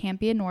Abuse That Can't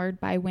Be Ignored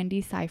by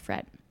Wendy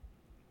Seifert.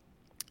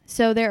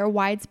 So there are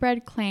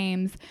widespread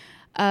claims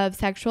of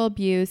sexual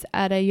abuse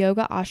at a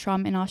yoga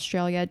ashram in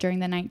Australia during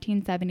the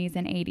 1970s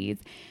and 80s.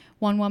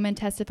 One woman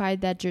testified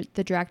that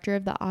the director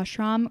of the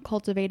ashram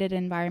cultivated an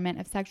environment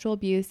of sexual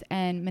abuse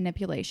and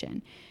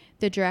manipulation.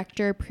 The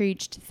director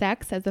preached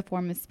sex as a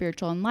form of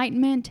spiritual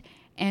enlightenment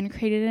and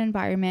created an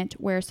environment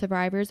where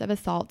survivors of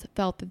assault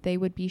felt that they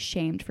would be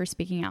shamed for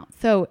speaking out.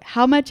 So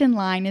how much in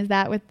line is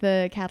that with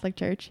the Catholic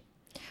Church?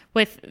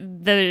 With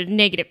the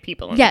negative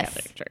people in the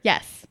Catholic Church.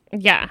 Yes.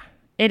 Yeah,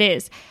 it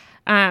is.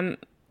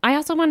 I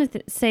also want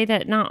to say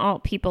that not all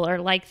people are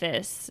like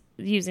this,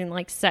 using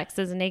sex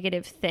as a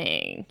negative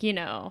thing,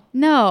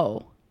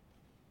 No.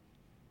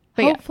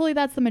 But hopefully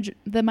that's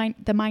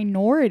the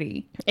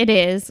minority. It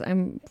is.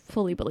 I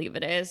fully believe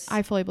it is.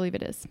 I fully believe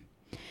it is.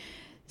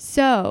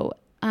 So,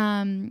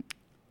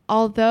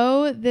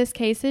 although this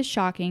case is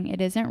shocking,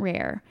 it isn't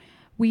rare.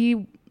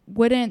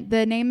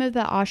 The name of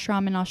the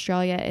ashram in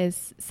Australia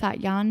is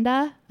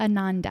Satyanda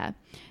Ananda.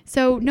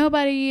 So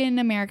nobody in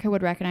America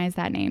would recognize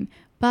that name,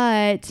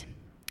 but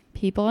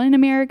people in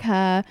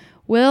America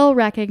will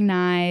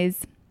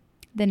recognize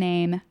the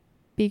name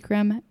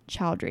Bikram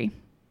Chaudhry.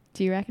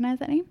 Do you recognize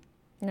that name?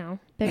 No.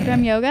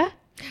 Bikram Yoga?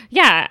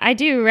 Yeah, I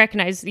do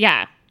recognize.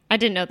 Yeah. I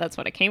didn't know that's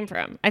what it came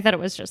from. I thought it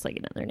was just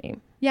another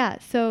name. Yeah.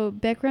 So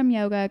Bikram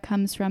Yoga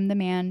comes from the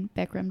man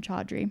Bikram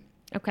Chaudhry.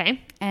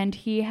 Okay. And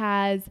he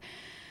has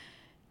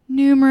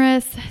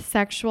numerous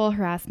sexual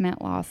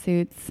harassment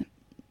lawsuits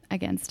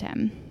against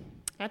him.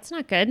 That's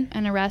not good.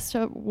 An arrest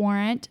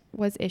warrant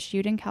was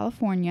issued in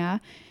California,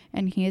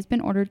 and he has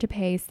been ordered to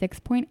pay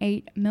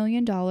 $6.8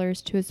 million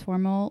to his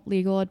former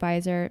legal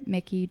advisor,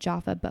 Mickey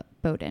Jaffa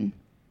Bowden.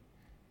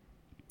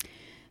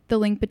 the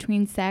link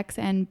between sex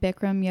and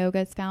Bikram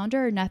Yoga's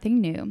founder are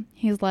nothing new.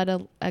 He's led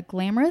a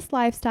glamorous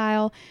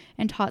lifestyle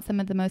and taught some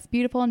of the most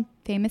beautiful and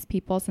famous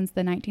people since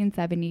the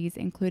 1970s,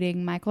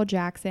 including Michael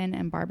Jackson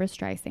and Barbra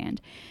Streisand.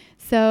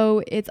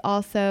 So it's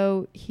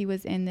also, he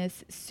was in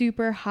this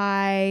super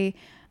high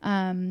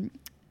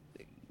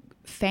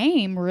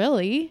fame,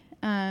 really.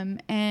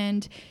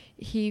 And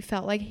he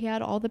felt like he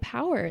had all the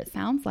power, it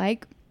sounds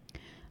like.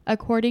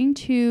 According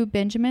to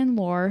Benjamin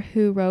Lohr,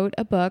 who wrote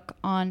a book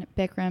on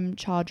Bikram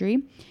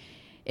Chaudhry,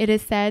 it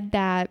is said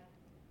that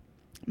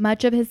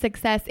much of his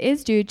success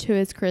is due to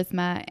his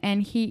charisma,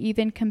 and he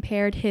even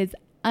compared his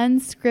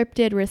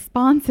unscripted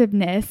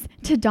responsiveness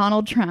to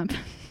Donald Trump.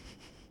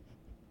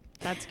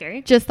 That's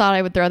scary. Just thought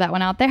I would throw that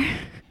one out there.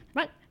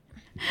 What?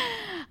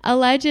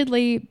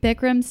 Allegedly,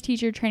 Bikram's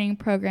teacher training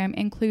program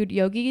include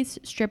yogis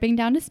stripping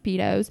down to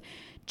Speedos,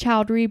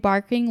 Chaudhry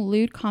barking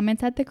lewd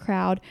comments at the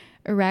crowd,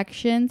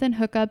 erections and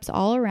hookups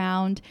all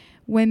around,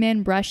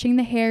 women brushing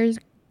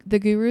the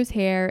guru's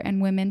hair,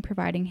 and women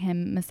providing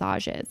him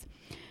massages.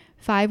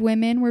 5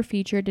 women were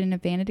featured in a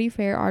Vanity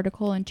Fair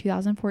article in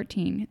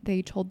 2014.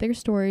 They told their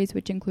stories,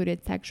 which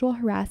included sexual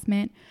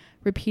harassment,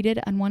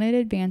 repeated unwanted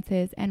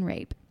advances, and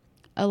rape.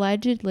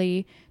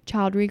 Allegedly,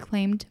 Chaudhry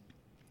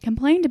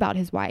complained about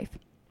his wife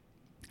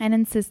and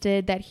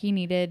insisted that he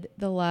needed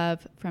the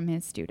love from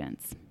his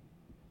students.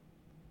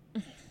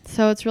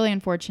 So it's really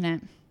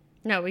unfortunate.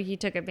 No, he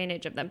took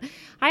advantage of them.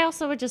 I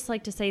also would just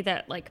like to say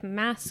that, like,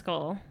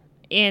 Maskell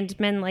and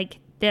men like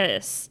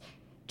this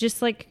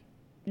just, like,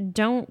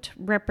 don't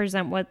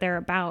represent what they're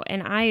about.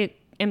 And I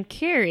am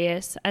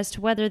curious as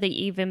to whether they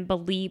even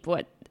believe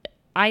what...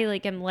 I,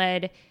 like, am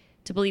led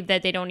to believe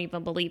that they don't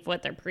even believe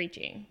what they're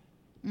preaching.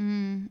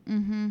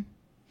 Mm-hmm.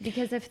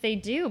 Because if they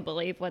do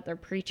believe what they're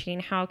preaching,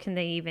 how can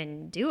they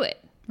even do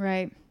it?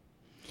 Right.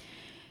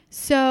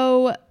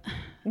 So...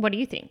 What do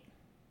you think?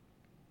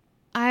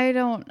 I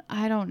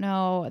don't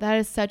know. That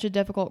is such a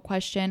difficult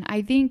question.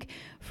 I think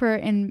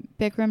in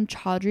Bikram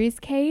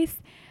Chaudhry's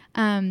case,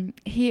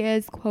 he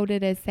is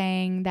quoted as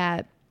saying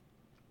that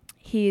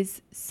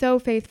he's so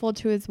faithful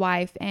to his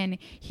wife and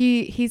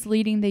he's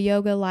leading the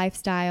yoga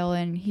lifestyle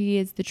and he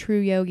is the true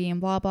yogi and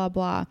blah, blah,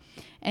 blah.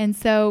 And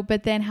so,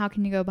 but then how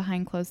can you go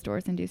behind closed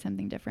doors and do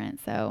something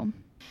different? So...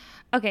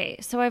 Okay,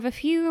 so I have a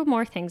few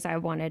more things I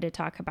wanted to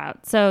talk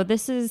about. So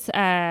this is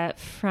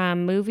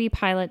from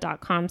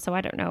moviepilot.com, so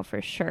I don't know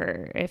for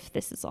sure if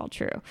this is all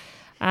true.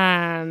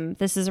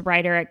 This is a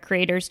writer at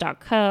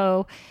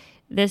creators.co.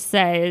 This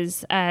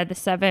says the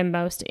 7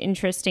 most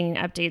interesting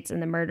updates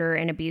in the murder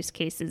and abuse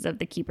cases of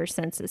The Keeper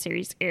since the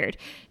series aired.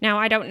 Now,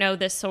 I don't know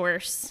this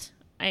source.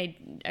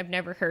 I've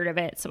never heard of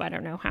it, so I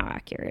don't know how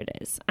accurate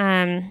it is.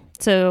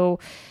 So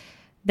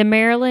the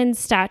Maryland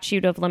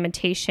statute of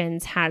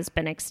limitations has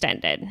been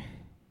extended.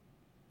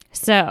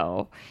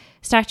 So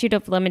statute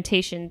of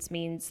limitations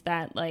means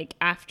that, like,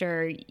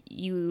 after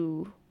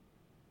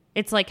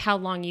it's like how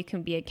long you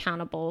can be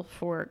accountable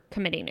for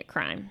committing a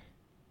crime,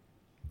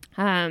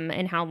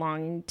 and how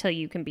long until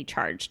you can be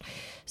charged.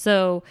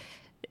 So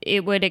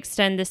it would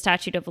extend the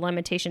statute of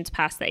limitations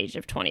past the age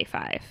of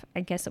 25. I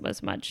guess it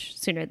was much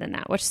sooner than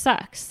that, which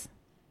sucks.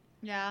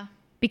 Yeah.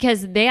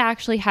 Because they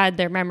actually had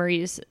their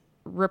memories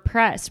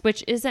repressed,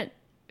 which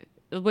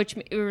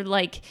were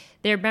like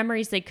their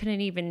memories, they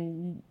didn't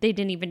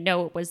even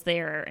know it was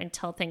there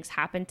until things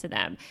happened to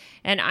them.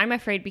 And I'm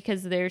afraid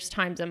because there's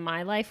times in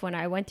my life when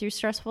I went through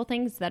stressful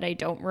things that I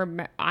don't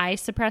remember. I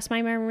suppress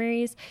my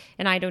memories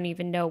and I don't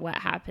even know what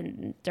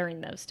happened during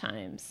those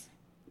times.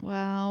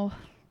 Wow.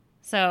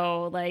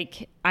 So,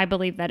 like, I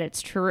believe that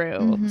it's true.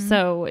 Mm-hmm.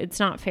 So it's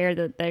not fair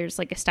that there's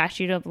like a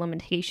statute of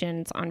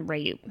limitations on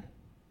rape.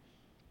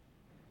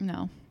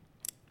 No.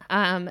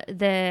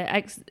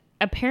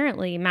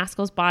 Apparently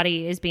Maskell's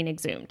body is being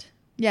exhumed.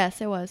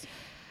 Yes, it was.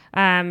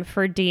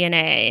 For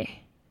DNA.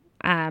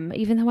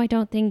 Even though I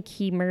don't think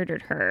he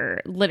murdered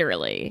her,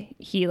 literally.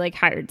 He, like,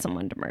 hired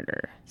someone to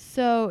murder.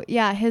 So,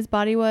 yeah, his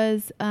body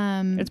was...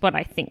 it's what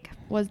I think.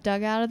 Was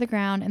dug out of the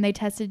ground, and they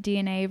tested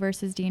DNA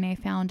versus DNA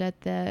found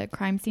at the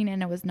crime scene,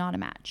 and it was not a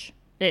match.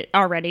 It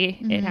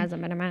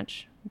hasn't been a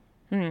match.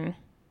 Yeah.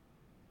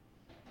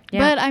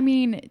 But, I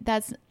mean,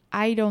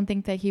 I don't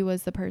think that he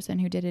was the person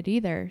who did it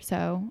either,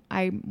 so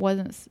I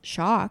wasn't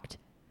shocked.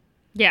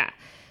 Yeah.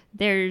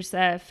 There's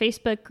a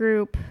Facebook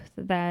group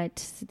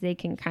that they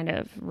can kind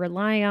of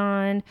rely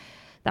on.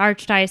 The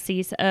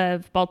Archdiocese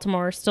of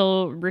Baltimore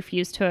still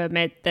refused to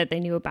admit that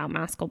they knew about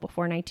Maskell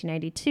before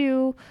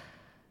 1992.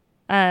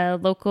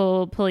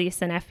 Local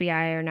police and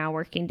FBI are now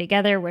working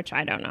together, which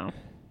I don't know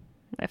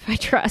if I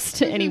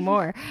trust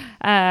anymore.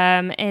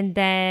 And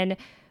then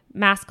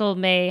Maskell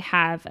may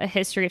have a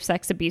history of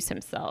sex abuse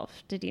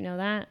himself. Did you know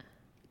that?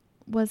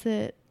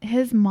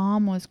 His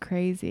mom was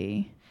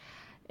crazy.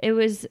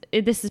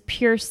 This is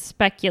pure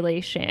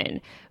speculation,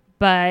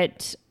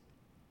 but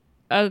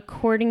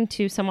according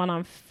to someone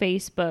on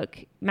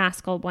Facebook,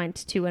 Maskell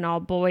went to an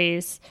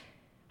all-boys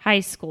high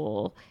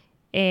school,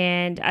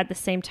 and at the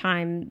same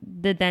time,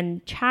 the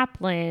then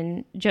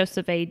chaplain,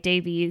 Joseph A.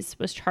 Davies,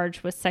 was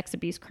charged with sex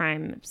abuse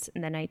crimes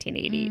in the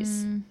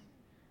 1980s.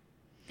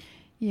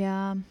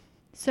 Yeah.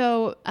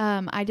 So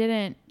I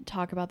didn't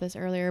talk about this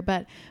earlier,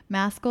 but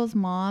Maskell's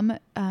mom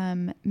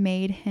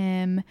made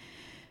him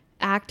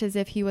act as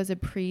if he was a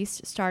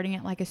priest starting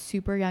at like a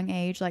super young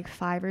age, like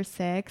 5 or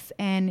 6.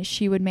 And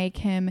she would make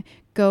him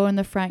go in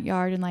the front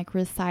yard and like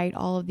recite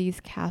all of these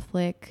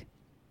Catholic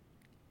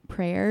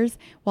prayers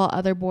while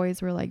other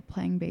boys were like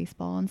playing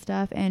baseball and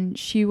stuff. And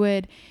she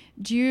would,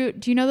 do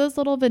you know those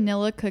little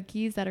vanilla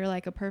cookies that are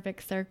like a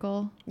perfect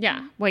circle?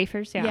 Yeah.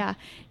 Wafers. Yeah. Yeah.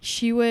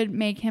 She would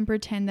make him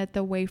pretend that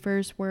the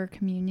wafers were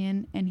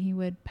communion and he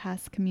would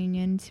pass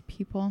communion to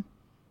people.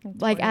 That's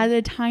like weird. at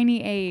a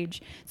tiny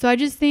age. So I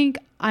just think,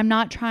 I'm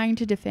not trying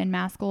to defend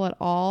Maskell at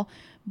all,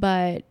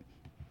 but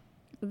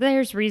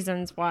There's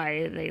reasons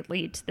why they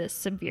lead to this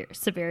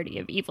severity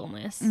of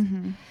evilness.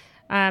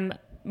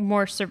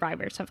 More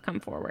survivors have come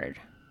forward.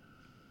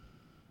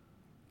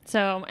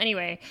 So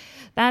anyway,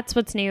 that's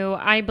what's new.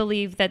 I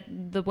believe that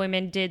the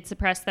women did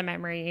suppress the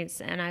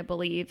memories, and I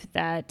believe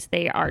that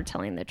they are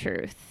telling the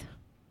truth.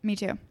 me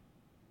too.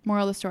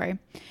 Moral of the story.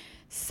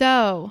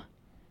 So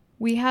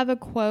we have a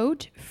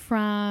quote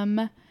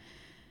from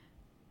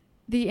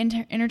the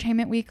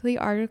Entertainment Weekly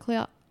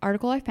article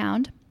I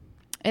found.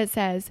 It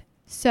says,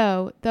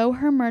 "So, though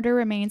her murder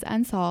remains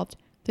unsolved,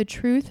 the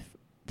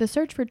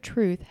search for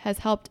truth has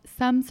helped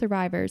some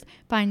survivors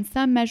find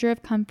some measure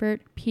of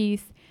comfort,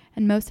 peace,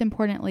 and most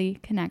importantly,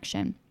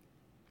 connection.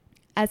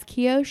 As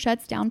Keogh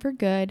shuts down for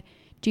good,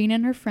 Jean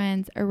and her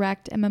friends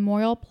erect a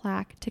memorial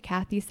plaque to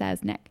Kathy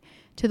Sesnick,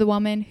 to the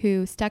woman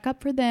who stuck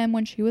up for them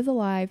when she was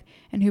alive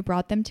and who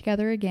brought them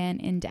together again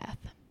in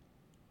death."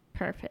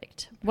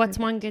 Perfect. What's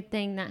one good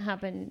thing that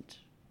happened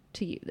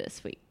to you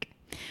this week?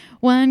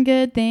 One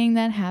good thing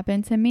that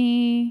happened to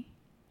me.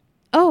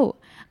 Oh,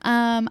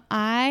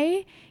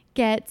 I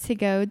get to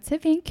go to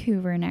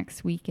Vancouver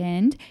next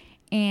weekend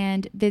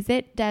and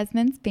visit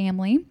Desmond's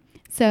family.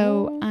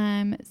 So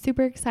I'm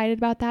super excited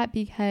about that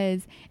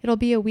because it'll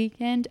be a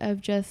weekend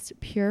of just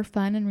pure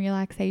fun and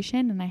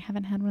relaxation. And I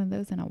haven't had one of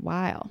those in a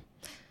while.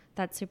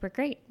 That's super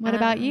great. What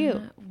about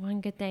you? One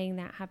good thing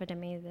that happened to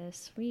me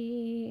this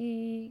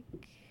week.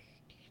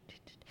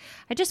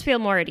 I just feel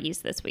more at ease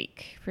this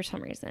week for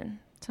some reason.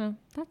 So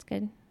that's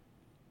good.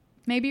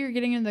 Maybe you're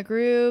getting in the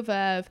groove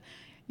of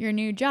your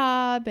new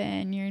job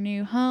and your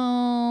new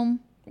home.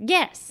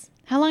 Yes.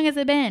 How long has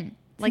it been?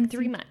 Like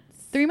 3 months.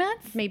 3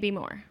 months? Maybe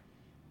more.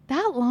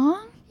 That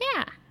long?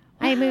 Yeah.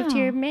 I moved Wow.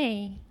 here in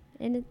May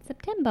and it's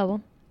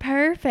September.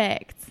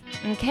 Perfect.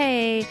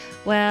 Okay.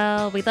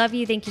 Well, we love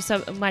you. Thank you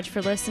so much for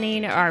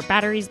listening. Our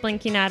battery's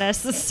blinking at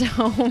us.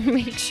 So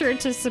make sure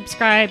to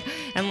subscribe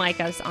and like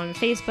us on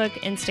Facebook,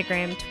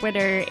 Instagram,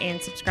 Twitter,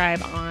 and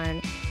subscribe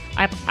on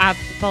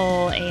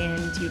Apple and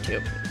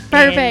YouTube.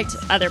 Perfect.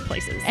 And other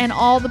places. And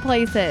all the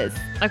places.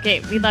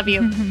 Okay. We love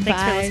you. Thanks for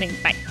Bye.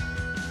 listening. Bye.